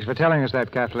 Thanks for telling us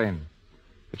that, Kathleen.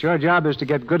 But your job is to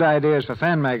get good ideas for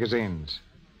fan magazines.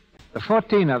 The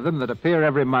 14 of them that appear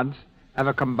every month have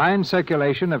a combined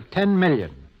circulation of 10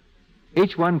 million.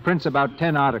 Each one prints about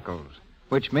 10 articles,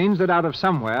 which means that out of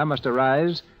somewhere must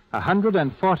arise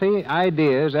 140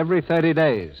 ideas every 30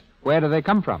 days. Where do they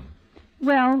come from?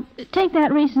 Well, take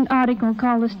that recent article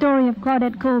called The Story of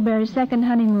Claudette Colbert's Second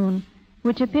Honeymoon,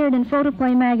 which appeared in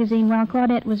Photoplay magazine while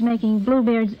Claudette was making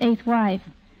Bluebeard's eighth wife.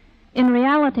 In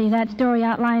reality, that story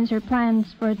outlines her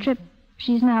plans for a trip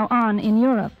she's now on in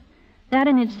Europe. That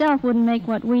in itself wouldn't make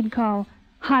what we'd call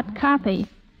hot copy,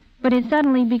 but it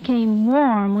suddenly became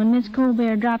warm when Miss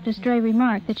Colbert dropped a stray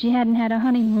remark that she hadn't had a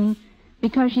honeymoon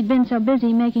because she'd been so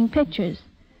busy making pictures.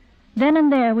 Then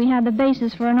and there we had the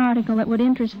basis for an article that would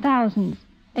interest thousands,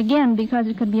 again because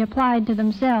it could be applied to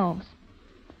themselves.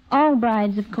 All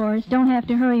brides, of course, don't have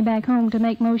to hurry back home to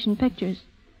make motion pictures,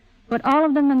 but all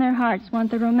of them in their hearts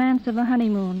want the romance of a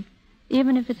honeymoon,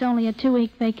 even if it's only a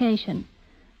 2-week vacation.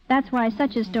 That's why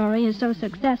such a story is so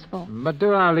successful. But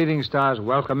do our leading stars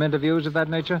welcome interviews of that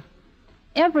nature?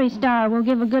 Every star will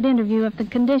give a good interview if the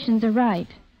conditions are right.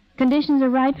 Conditions are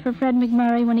right for Fred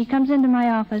McMurray when he comes into my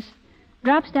office,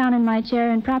 drops down in my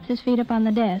chair, and props his feet up on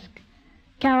the desk.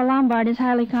 Carol Lombard is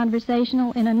highly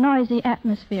conversational in a noisy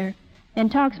atmosphere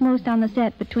and talks most on the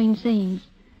set between scenes.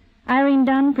 Irene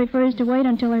Dunn prefers to wait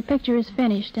until her picture is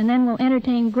finished and then will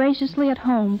entertain graciously at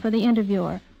home for the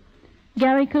interviewer.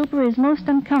 Gary Cooper is most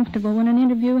uncomfortable when an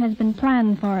interview has been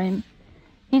planned for him.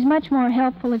 He's much more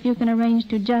helpful if you can arrange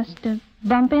to just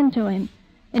bump into him.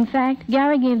 In fact,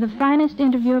 Gary gave the finest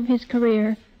interview of his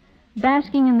career,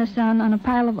 basking in the sun on a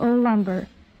pile of old lumber.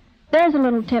 There's a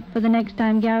little tip for the next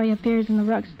time Gary appears in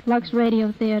the Lux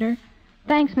Radio Theatre.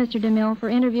 Thanks, Mr. DeMille, for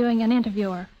interviewing an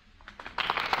interviewer.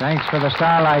 Thanks for the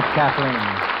starlight, Kathleen.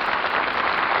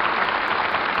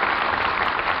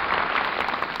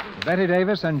 Betty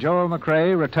Davis and Joel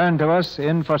McRae return to us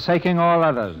in Forsaking All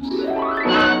Others.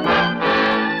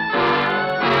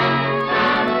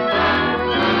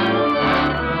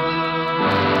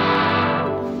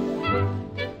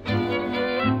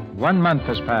 1 month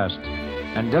has passed,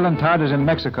 and Dylan Todd is in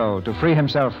Mexico to free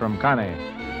himself from Connie.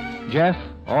 Jeff,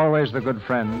 always the good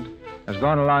friend, has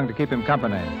gone along to keep him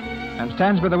company and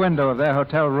stands by the window of their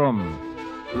hotel room,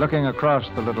 looking across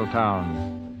the little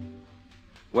town.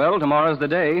 Well, tomorrow's the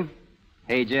day.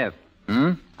 Hey, Jeff.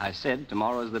 I said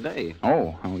tomorrow's the day.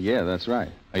 Oh, yeah, that's right.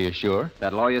 Are you sure?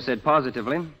 That lawyer said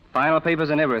positively. Final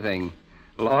papers and everything.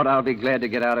 Lord, I'll be glad to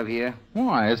get out of here.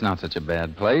 Why, it's not such a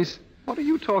bad place. What are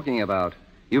you talking about?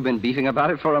 You've been beefing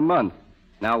about it for a month.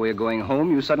 Now we're going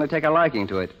home, you suddenly take a liking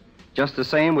to it. Just the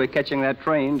same, we're catching that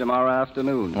train tomorrow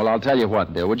afternoon. Well, I'll tell you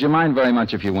what, dear. Would you mind very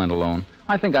much if you went alone?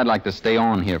 I think I'd like to stay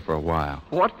on here for a while.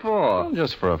 What for? Well,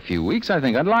 just for a few weeks. I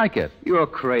think I'd like it. You're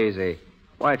crazy.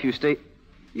 Why, if you stay...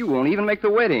 You won't even make the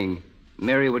wedding.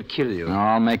 Mary would kill you. No,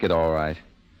 I'll make it all right.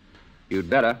 You'd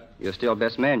better. You're still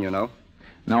best man, you know.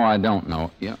 No, I don't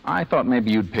know. Yeah, I thought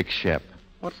maybe you'd pick Shep.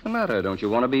 What's the matter? Don't you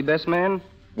want to be best man?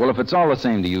 Well, if it's all the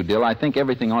same to you, Dill, I think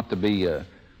everything ought to be,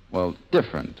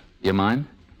 different. You mind?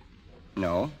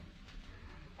 No.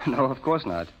 No, of course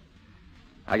not.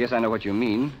 I guess I know what you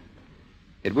mean.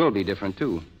 It will be different,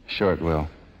 too. Sure it will.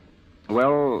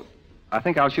 Well, I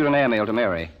think I'll shoot an airmail to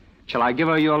Mary. Shall I give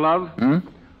her your love?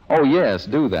 Oh, yes,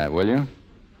 do that, will you?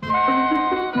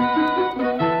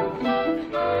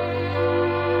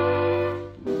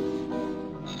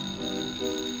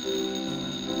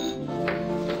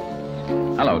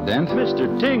 Hello, Dent.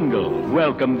 Mr. Tingle,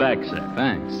 welcome back, sir.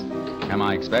 Thanks. Am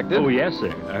I expected? Oh, yes, sir.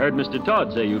 I heard Mr.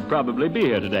 Todd say you'd probably be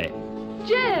here today.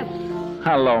 Jeff!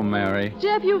 Hello, Mary.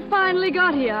 Jeff, you finally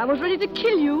got here. I was ready to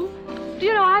kill you. Do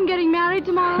you know I'm getting married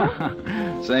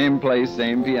tomorrow? Same place,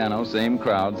 same piano, same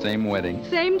crowd, same wedding.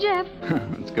 Same Jeff.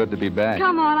 It's good to be back.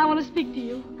 Come on, I want to speak to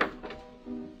you.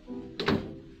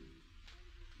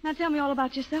 Now tell me all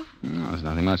about yourself. No, there's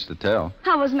nothing much to tell.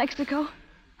 How was Mexico?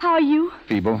 How are you?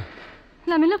 Feeble.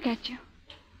 Let me look at you.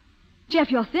 Jeff,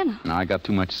 you're thinner. No, I got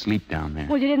too much sleep down there.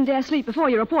 Well, you didn't dare sleep before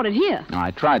you reported here. No, I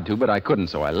tried to, but I couldn't,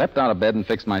 so I leapt out of bed and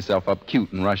fixed myself up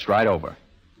cute and rushed right over.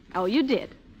 Oh, you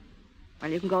did? Well,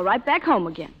 you can go right back home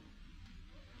again.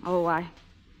 Oh, I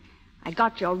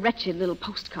got your wretched little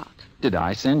postcard. Did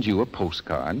I send you a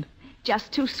postcard?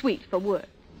 Just too sweet for words.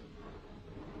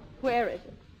 Where is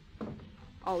it?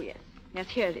 Oh, yes. Yes,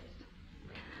 here it is.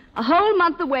 A whole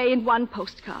month away in one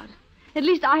postcard. At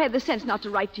least I had the sense not to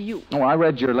write to you. Oh, I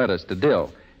read your letters to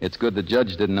Dill. It's good the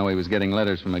judge didn't know he was getting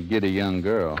letters from a giddy young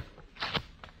girl.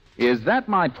 Is that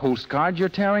my postcard you're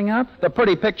tearing up? The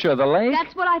pretty picture of the lake?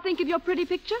 That's what I think of your pretty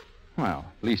picture? Well,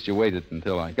 at least you waited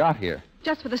until I got here.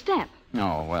 Just for the stamp.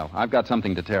 Oh, well, I've got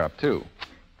something to tear up, too.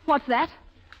 What's that?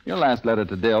 Your last letter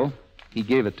to Dill. He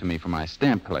gave it to me for my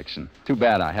stamp collection. Too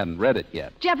bad I hadn't read it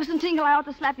yet. Jefferson Tingle, I ought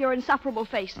to slap your insufferable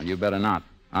face. Well, you better not.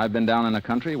 I've been down in a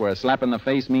country where a slap in the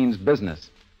face means business.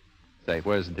 Say,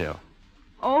 where's Dill?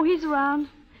 Oh, he's around.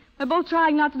 We're both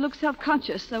trying not to look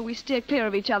self-conscious, so we steer clear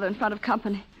of each other in front of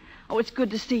company. Oh, it's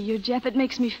good to see you, Jeff. It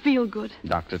makes me feel good.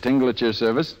 Dr. Tingle at your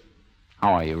service.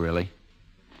 How are you, really?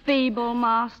 Feeble,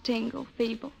 Moss Tingle,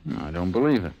 feeble. No, I don't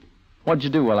believe it. What'd you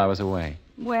do while I was away?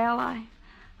 Well,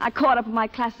 I caught up with my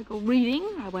classical reading.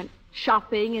 I went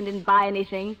shopping and didn't buy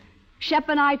anything. Shep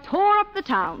and I tore up the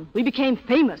town. We became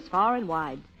famous far and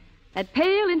wide. That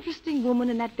pale, interesting woman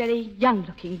and that very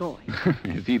young-looking boy.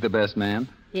 Is he the best man?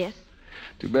 Yes.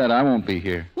 Too bad I won't be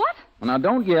here. What? Well, now,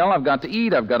 don't yell. I've got to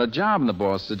eat. I've got a job, and the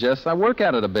boss suggests I work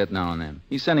at it a bit now and then.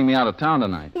 He's sending me out of town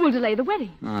tonight. We'll delay the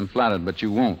wedding. I'm flattered, but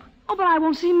you won't. Oh, but I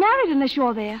won't seem married unless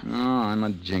you're there. Oh, I'm a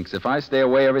jinx. If I stay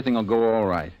away, everything will go all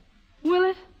right. Will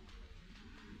it?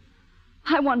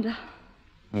 I wonder.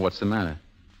 What's the matter?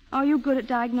 Are you good at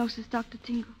diagnosis, Dr.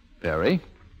 Tingle? Very.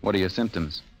 What are your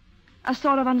symptoms? A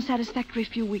sort of unsatisfactory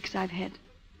few weeks I've had.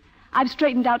 I've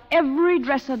straightened out every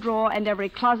dresser drawer and every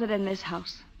closet in this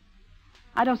house.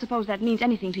 I don't suppose that means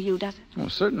anything to you, does it? Well,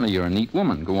 certainly you're a neat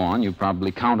woman. Go on. You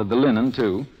probably counted the linen,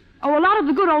 too. Oh, a lot of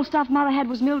the good old stuff Mother had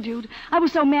was mildewed. I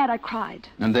was so mad I cried.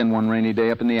 And then one rainy day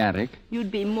up in the attic?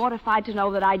 You'd be mortified to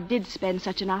know that I did spend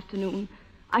such an afternoon.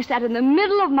 I sat in the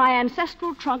middle of my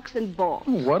ancestral trunks and bawled.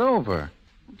 Oh, what over?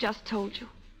 Just told you.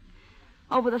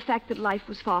 Over the fact that life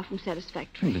was far from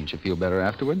satisfactory. Didn't you feel better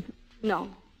afterward? No.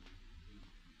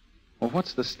 Well,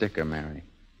 what's the sticker, Mary?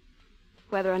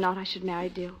 Whether or not I should marry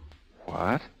Dill.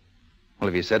 What? Well,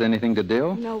 have you said anything to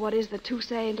Dill? No, what is the to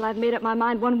say until I've made up my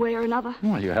mind one way or another?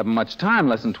 Well, you haven't much time,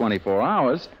 less than 24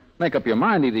 hours. Make up your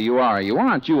mind. Either you are or you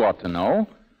aren't. You ought to know.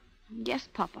 Yes,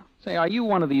 Papa. Say, are you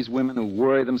one of these women who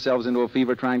worry themselves into a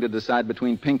fever trying to decide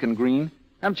between pink and green?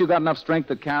 Haven't you got enough strength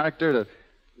of character to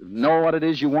know what it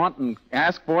is you want and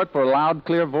ask for it for a loud,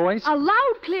 clear voice? A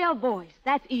loud, clear voice.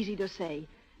 That's easy to say.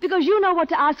 Because you know what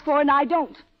to ask for and I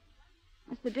don't.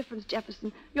 That's the difference,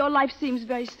 Jefferson. Your life seems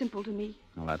very simple to me.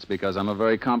 Well, that's because I'm a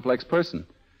very complex person.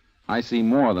 I see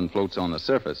more than floats on the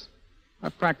surface.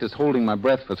 I've practiced holding my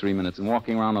breath for 3 minutes and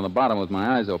walking around on the bottom with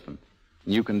my eyes open.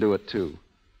 And you can do it, too.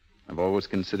 I've always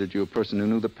considered you a person who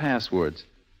knew the passwords.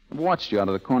 I've watched you out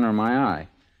of the corner of my eye.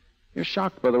 You're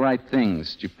shocked by the right things,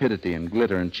 stupidity and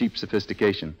glitter and cheap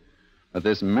sophistication. But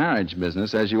this marriage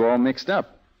business has you all mixed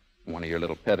up. One of your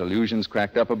little pet illusions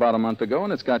cracked up about a month ago,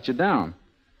 and it's got you down.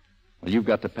 Well, you've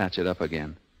got to patch it up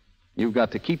again. You've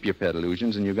got to keep your pet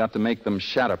illusions, and you've got to make them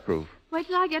shatterproof. Wait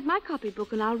till I get my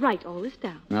copybook, and I'll write all this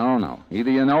down. No.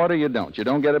 Either you know it or you don't. You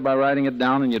don't get it by writing it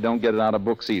down, and you don't get it out of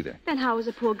books either. Then how is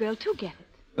a poor girl to get it?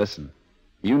 Listen,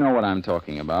 you know what I'm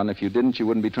talking about, and if you didn't, you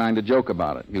wouldn't be trying to joke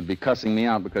about it. You'd be cussing me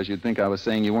out because you'd think I was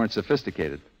saying you weren't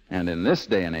sophisticated. And in this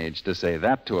day and age, to say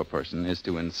that to a person is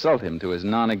to insult him to his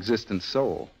non-existent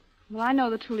soul. Well, I know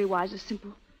the truly wise is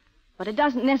simple. But it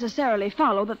doesn't necessarily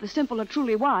follow that the simple are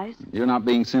truly wise. You're not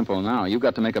being simple now. You've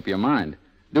got to make up your mind.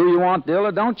 Do you want Dill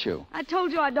or don't you? I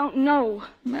told you I don't know.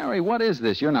 Mary, what is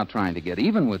this? You're not trying to get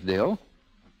even with Dill.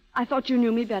 I thought you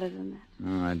knew me better than that.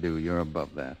 Oh, I do. You're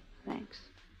above that. Thanks.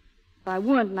 If I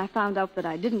weren't and I found out that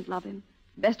I didn't love him,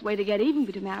 the best way to get even would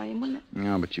be to marry him, wouldn't it?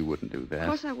 No, but you wouldn't do that. Of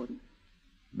course I wouldn't.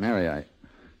 Mary,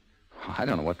 I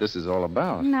don't know what this is all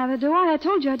about. Neither do I. I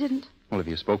told you I didn't. Well, have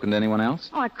you spoken to anyone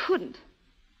else? Oh, I couldn't.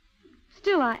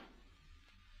 Still, I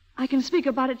can speak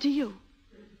about it to you.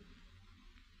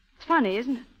 It's funny,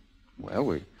 isn't it?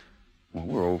 Well,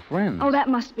 we're old friends. Oh, that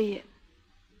must be it.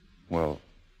 Well?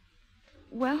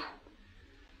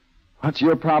 What's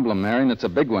your problem, Mary? And it's a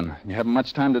big one. You haven't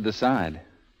much time to decide.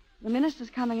 The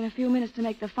minister's coming in a few minutes to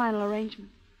make the final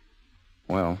arrangement.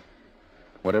 Well,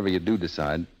 whatever you do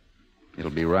decide,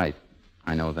 it'll be right.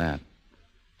 I know that.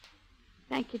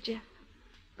 Thank you, Jeff.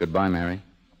 Goodbye, Mary.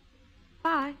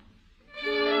 Bye.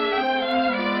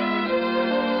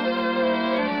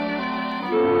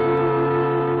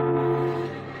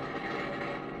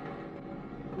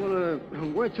 Well,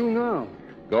 where to now?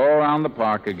 Go around the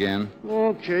park again.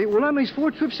 Okay. Well, that makes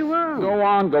 4 trips around. Go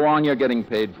on. You're getting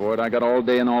paid for it. I got all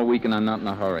day and all week, and I'm not in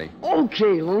a hurry.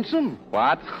 Okay, Lonesome.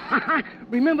 What?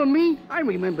 Remember me? I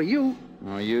remember you.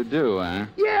 Oh, you do, huh?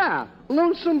 Yeah,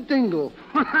 Lonesome Dingle.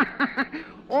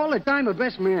 All the time a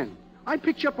best man. I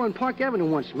picked you up on Park Avenue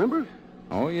once, remember?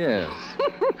 Oh, yes.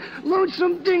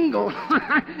 Lonesome Dingle.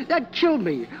 That killed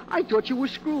me. I thought you were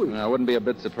screwed. I wouldn't be a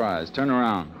bit surprised. Turn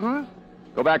around. Huh?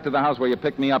 Go back to the house where you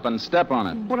picked me up and step on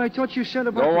it. But I thought you said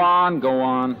about... Go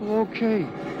on. Okay.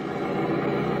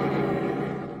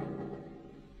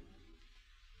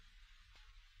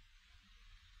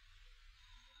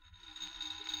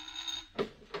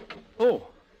 Oh,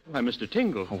 why, Mr.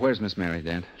 Tingle. Oh, where's Miss Mary,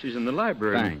 Dent? She's in the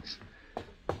library. Thanks.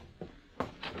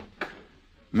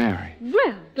 Mary.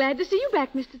 Well, glad to see you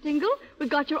back, Mr. Tingle. We've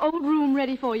got your old room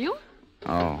ready for you.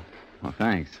 Oh, well,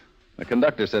 thanks. The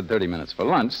conductor said 30 minutes for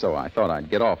lunch, so I thought I'd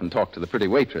get off and talk to the pretty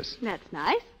waitress. That's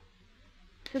nice.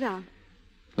 Sit down.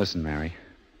 Listen, Mary,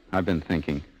 I've been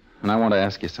thinking, and I want to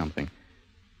ask you something.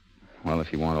 Well,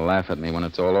 if you want to laugh at me when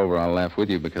it's all over, I'll laugh with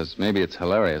you, because maybe it's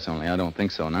hilarious, only I don't think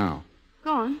so now.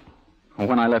 Go on. Well,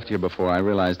 when I left here before, I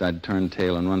realized I'd turn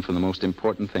tail and run from the most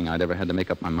important thing I'd ever had to make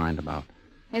up my mind about.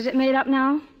 Is it made up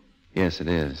now? Yes, it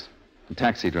is. The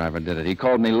taxi driver did it. He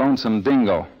called me Lonesome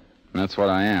Dingo, and that's what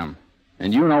I am.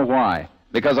 And you know why.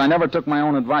 Because I never took my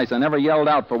own advice. I never yelled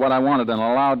out for what I wanted in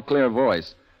a loud, clear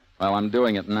voice. Well, I'm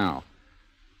doing it now.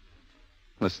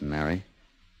 Listen, Mary.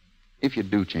 If you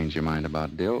do change your mind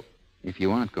about Dill, if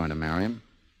you aren't going to marry him,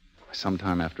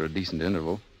 sometime after a decent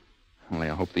interval, only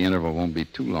I hope the interval won't be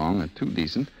too long or too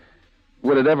decent,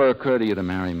 would it ever occur to you to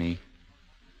marry me?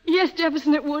 Yes,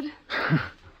 Jefferson, it would.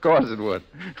 Of course it would.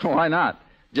 Why not?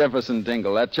 Jefferson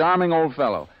Tingle, that charming old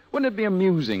fellow. Wouldn't it be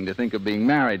amusing to think of being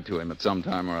married to him at some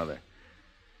time or other?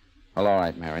 Well, all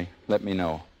right, Mary. Let me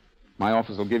know. My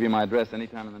office will give you my address any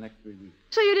time in the next 3 weeks.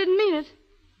 So you didn't mean it?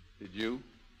 Did you?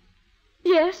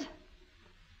 Yes.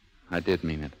 I did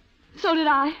mean it. So did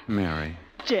I. Mary.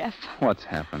 Jeff. What's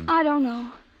happened? I don't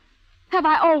know. Have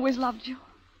I always loved you?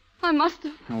 I must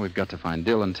have. Oh, we've got to find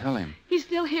Dill and tell him. He's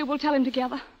still here. We'll tell him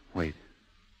together. Wait.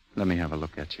 Let me have a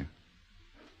look at you.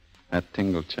 That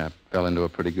Tingle chap fell into a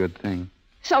pretty good thing.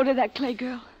 So did that Clay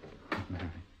girl.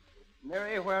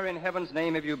 Mary, where in heaven's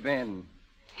name have you been?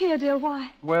 Here, Dill,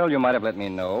 why? Well, you might have let me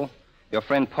know. Your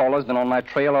friend Paula's been on my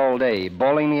trail all day,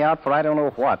 bawling me out for I don't know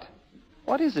what.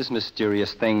 What is this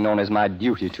mysterious thing known as my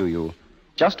duty to you?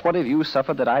 Just what have you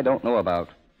suffered that I don't know about?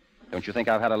 Don't you think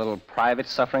I've had a little private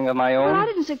suffering of my own? Well, I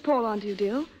didn't sick Paul onto you,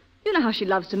 Dill. You know how she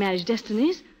loves to manage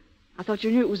destinies. I thought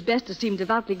you knew it was best to seem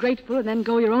devoutly grateful and then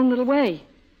go your own little way.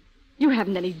 You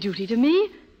haven't any duty to me,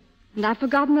 and I've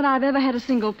forgotten that I've ever had a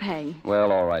single pang.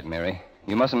 Well, all right, Mary.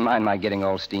 You mustn't mind my getting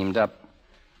all steamed up.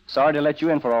 Sorry to let you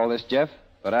in for all this, Jeff,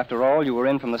 but after all, you were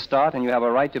in from the start, and you have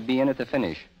a right to be in at the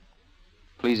finish.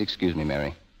 Please excuse me,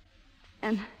 Mary.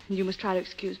 And you must try to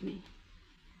excuse me.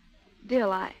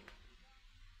 Dill, I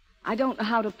don't know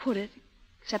how to put it,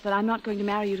 except that I'm not going to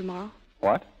marry you tomorrow.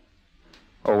 What?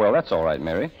 Oh, well, that's all right,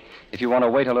 Mary. If you want to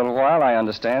wait a little while, I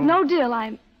understand. No, Dill,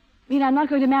 I mean I'm not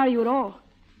going to marry you at all.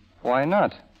 Why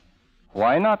not?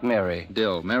 Why not, Mary?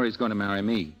 Dill, Mary's going to marry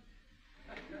me.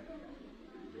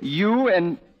 You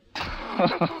and...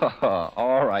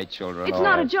 All right, children. It's all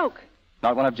not right. a joke.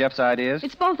 Not one of Jeff's ideas?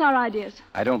 It's both our ideas.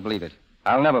 I don't believe it.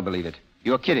 I'll never believe it.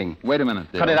 You're kidding. Wait a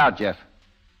minute, Dill. Cut it out, Jeff.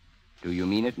 Do you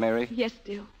mean it, Mary? Yes,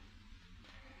 Dill.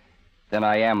 Then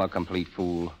I am a complete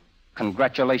fool.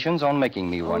 Congratulations on making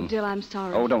me one. Oh, Dill, I'm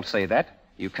sorry. Oh, don't say that.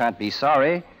 You can't be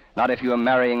sorry. Not if you are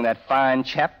marrying that fine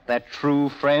chap, that true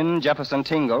friend, Jefferson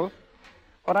Tingle.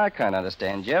 What I can't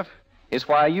understand, Jeff, is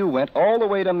why you went all the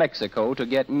way to Mexico to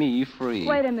get me free.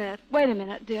 Wait a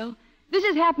minute, Dill. This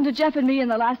has happened to Jeff and me in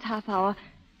the last half hour.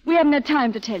 We haven't had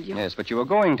time to tell you. Yes, but you were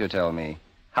going to tell me.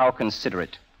 How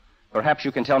considerate. Perhaps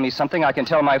you can tell me something I can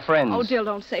tell my friends. Oh, Dill,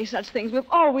 don't say such things. We've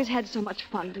always had so much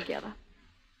fun together.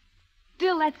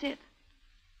 Dill, that's it.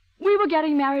 We were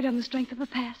getting married on the strength of the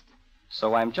past.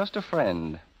 So I'm just a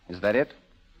friend. Is that it?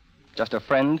 Just a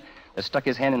friend that stuck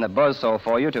his hand in the buzzsaw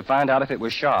for you to find out if it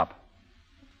was sharp.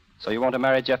 So you want to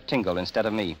marry Jeff Tingle instead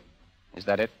of me. Is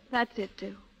that it? That's it,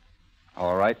 Dill.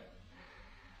 All right.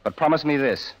 But promise me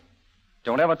this.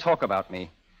 Don't ever talk about me.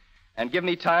 And give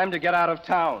me time to get out of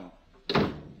town.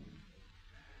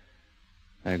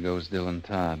 There goes Dylan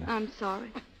Todd. I'm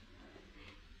sorry.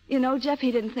 You know, Jeff,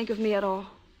 he didn't think of me at all.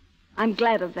 I'm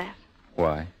glad of that.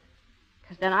 Why?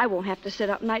 Because then I won't have to sit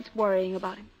up nights worrying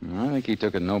about him. I think he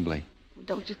took it nobly.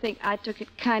 Don't you think I took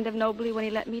it kind of nobly when he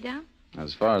let me down?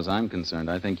 As far as I'm concerned,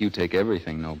 I think you take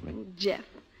everything nobly. Jeff,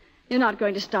 you're not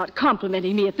going to start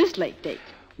complimenting me at this late date.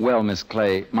 Well, Miss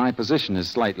Clay, my position is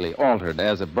slightly altered.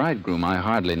 As a bridegroom, I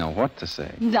hardly know what to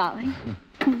say. Darling.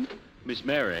 Miss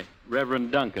Mary,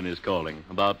 Reverend Duncan is calling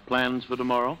about plans for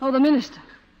tomorrow. Oh, the minister.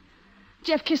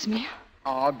 Jeff, kiss me.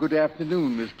 Good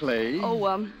afternoon, Miss Clay.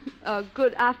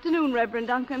 Good afternoon, Reverend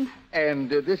Duncan. And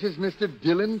this is Mr.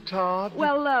 Dylan Todd?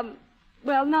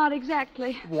 Well, not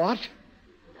exactly. What?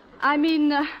 I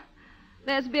mean,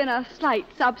 there's been a slight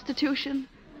substitution.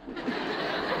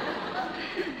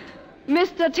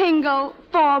 Mr. Tingle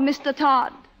for Mr.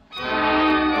 Todd.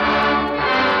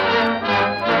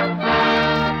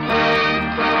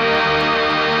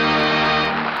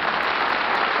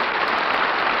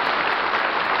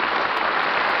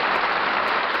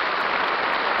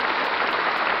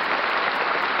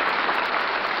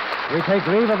 We take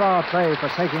leave of our play,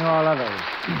 Forsaking All Others,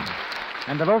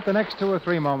 and devote the next 2 or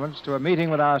 3 moments to a meeting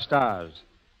with our stars,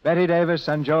 Betty Davis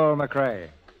and Joel McCrae.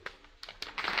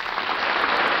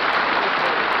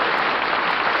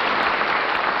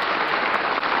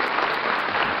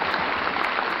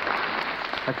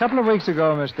 A couple of weeks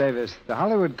ago, Miss Davis, the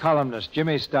Hollywood columnist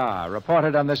Jimmy Starr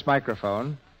reported on this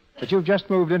microphone that you've just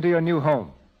moved into your new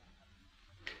home.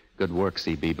 Good work,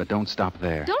 CB, but don't stop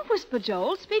there. Don't whisper,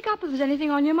 Joel. Speak up if there's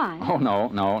anything on your mind. Oh, no,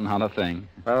 not a thing.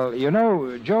 Well, you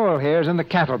know, Joel here is in the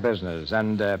cattle business,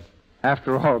 and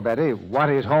after all, Betty, what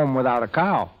is home without a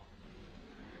cow?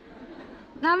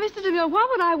 Now, Mr. DeMille, what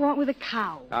would I want with a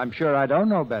cow? I'm sure I don't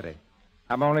know, Betty.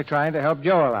 I'm only trying to help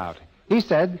Joel out. He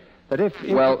said that if...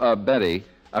 Well, Betty,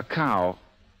 a cow...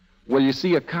 Well, you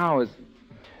see, a cow is...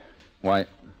 Why,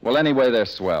 well, anyway, they're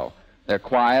swell. They're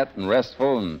quiet and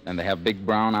restful, and they have big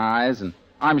brown eyes, and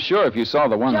I'm sure if you saw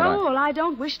the one Joel, I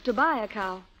don't wish to buy a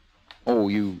cow. Oh,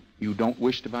 you don't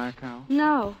wish to buy a cow?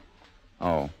 No.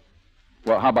 Oh.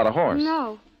 Well, how about a horse?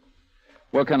 No.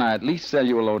 Well, can I at least sell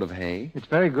you a load of hay? It's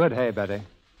very good hay, Betty.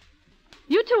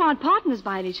 You two aren't partners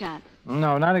by any chance.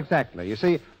 No, not exactly. You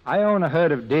see, I own a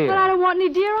herd of deer. But I don't want any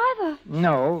deer either.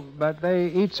 No, but they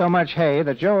eat so much hay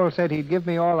that Joel said he'd give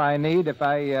me all I need if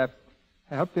I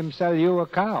helped him sell you a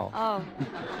cow. Oh.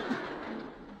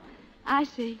 I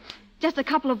see. Just a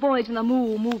couple of boys in the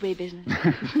movie business.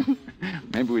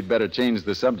 Maybe we'd better change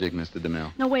the subject, Mr.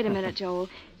 DeMille. No, wait a minute, Joel.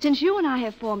 Since you and I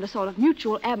have formed a sort of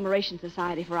mutual admiration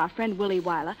society for our friend Willie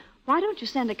Wyler, why don't you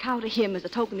send a cow to him as a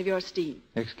token of your esteem?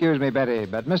 Excuse me, Betty,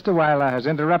 but Mr. Wyler has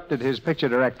interrupted his picture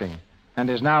directing and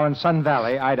is now in Sun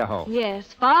Valley, Idaho.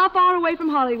 Yes, far, far away from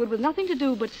Hollywood with nothing to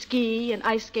do but ski and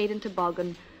ice skate and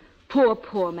toboggan. Poor,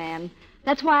 poor man.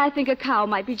 That's why I think a cow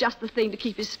might be just the thing to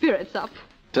keep his spirits up.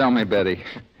 Tell me, Betty,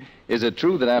 is it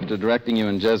true that after directing you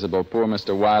in Jezebel, poor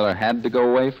Mr. Wyler had to go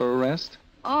away for a rest?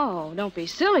 Oh, don't be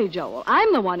silly, Joel.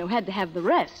 I'm the one who had to have the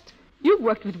rest. You've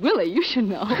worked with Willie, you should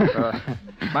know.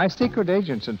 My secret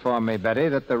agents informed me, Betty,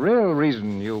 that the real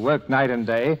reason you worked night and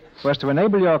day was to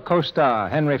enable your co-star,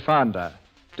 Henry Fonda,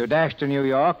 to dash to New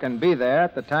York and be there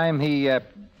at the time he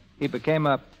became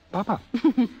a papa.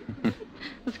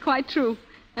 That's quite true.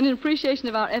 And in appreciation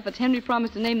of our efforts, Henry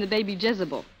promised to name the baby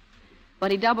Jezebel.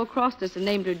 But he double-crossed us and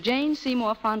named her Jane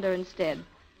Seymour Fonda instead.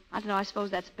 I don't know, I suppose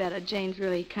that's better. Jane's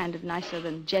really kind of nicer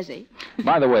than Jezzy.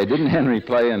 By the way, didn't Henry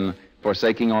play in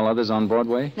Forsaking All Others on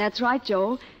Broadway? That's right,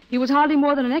 Joel. He was hardly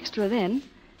more than an extra then.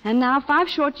 And now, 5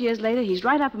 short years later, he's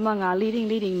right up among our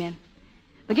leading men.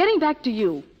 But getting back to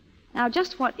you. Now,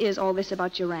 just what is all this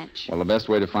about your ranch? Well, the best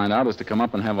way to find out is to come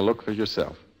up and have a look for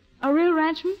yourself. A real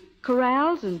ranchman?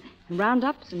 Corrals and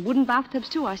roundups and wooden bathtubs,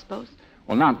 too, I suppose.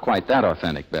 Well, not quite that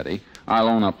authentic, Betty. I'll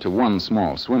own up to one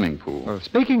small swimming pool. Well,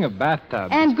 speaking of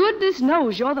bathtubs... And goodness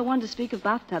knows you're the one to speak of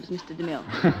bathtubs, Mr. DeMille.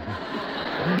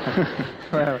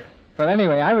 Well,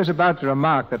 anyway, I was about to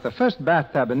remark that the first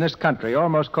bathtub in this country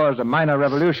almost caused a minor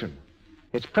revolution.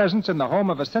 Its presence in the home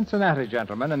of a Cincinnati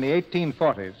gentleman in the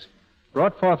 1840s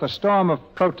brought forth a storm of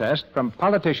protest from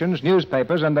politicians,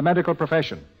 newspapers, and the medical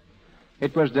profession.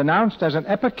 It was denounced as an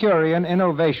Epicurean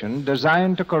innovation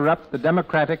designed to corrupt the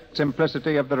democratic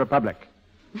simplicity of the Republic.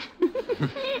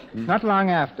 Not long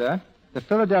after, the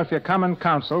Philadelphia Common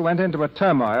Council went into a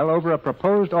turmoil over a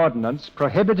proposed ordinance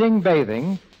prohibiting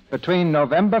bathing between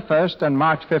November 1st and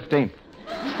March 15th.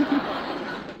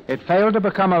 It failed to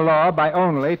become a law by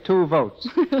only 2 votes.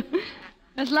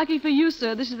 That's lucky for you,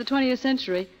 sir. This is the 20th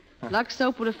century. Lux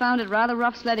soap would have found it rather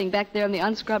rough sledding back there in the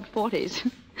unscrubbed 40s.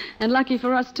 And lucky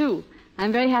for us, too.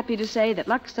 I'm very happy to say that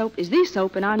Lux soap is the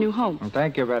soap in our new home. Well,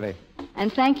 thank you, Betty.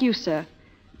 And thank you, sir,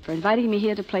 for inviting me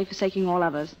here to play Forsaking All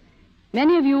Others.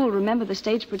 Many of you will remember the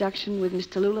stage production with Miss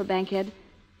Tallulah Bankhead,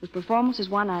 whose performance is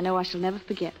one I know I shall never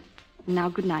forget. And now,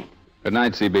 good night. Good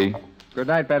night, C.B. Good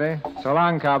night, Betty. So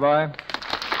long, cowboy.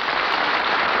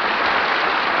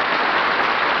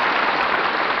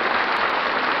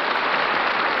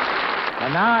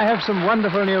 And now I have some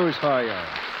wonderful news for you.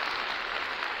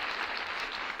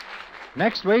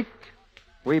 Next week,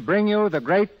 we bring you the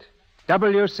great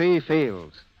W.C.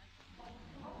 Fields.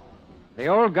 The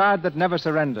old guard that never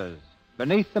surrenders.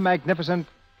 Beneath the magnificent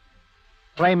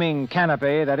flaming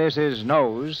canopy that is his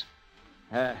nose,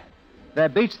 there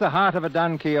beats the heart of a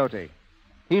Don Quixote.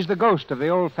 He's the ghost of the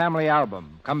old family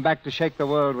album, come back to shake the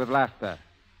world with laughter.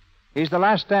 He's the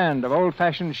last stand of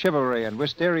old-fashioned chivalry and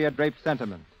wisteria-draped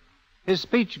sentiment. His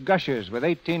speech gushes with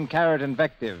 18-carat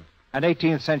invective and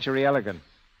 18th century elegance.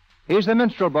 He's the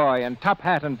minstrel boy in top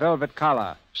hat and velvet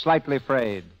collar, slightly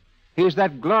frayed. He's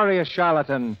that glorious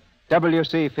charlatan,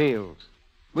 W.C. Fields.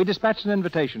 We dispatched an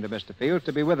invitation to Mr. Fields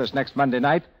to be with us next Monday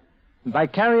night, and by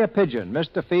carrier pigeon,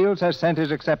 Mr. Fields has sent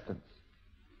his acceptance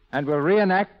and will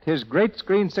reenact his great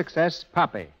screen success,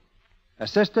 Poppy,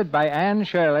 assisted by Anne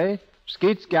Shirley,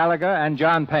 Skeets Gallagher, and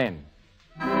John Payne.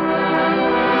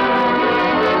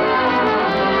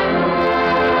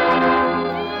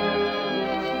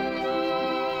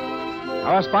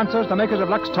 Our sponsors, the makers of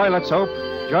Lux Toilet Soap,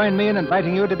 join me in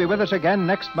inviting you to be with us again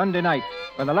next Monday night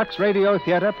when the Lux Radio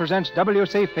Theatre presents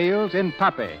W.C. Fields in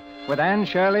Poppy with Anne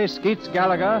Shirley, Skeets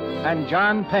Gallagher, and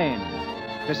John Payne.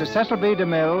 This is Cecil B.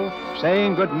 DeMille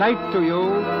saying good night to you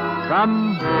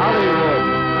from Hollywood.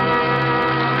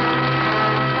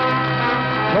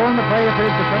 Role in the play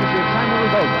appears the courtesy of Samuel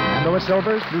Goldwyn and Louis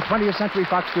Silvers through 20th Century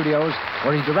Fox Studios,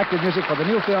 where he directed music for the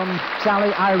new film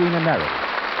Sally, Irene, and Mary.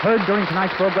 Heard during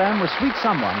tonight's program was Sweet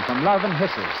Someone from Love and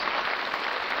Hisses.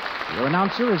 Your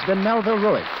announcer has been Melville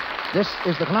Ruick. This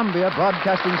is the Columbia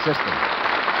Broadcasting System.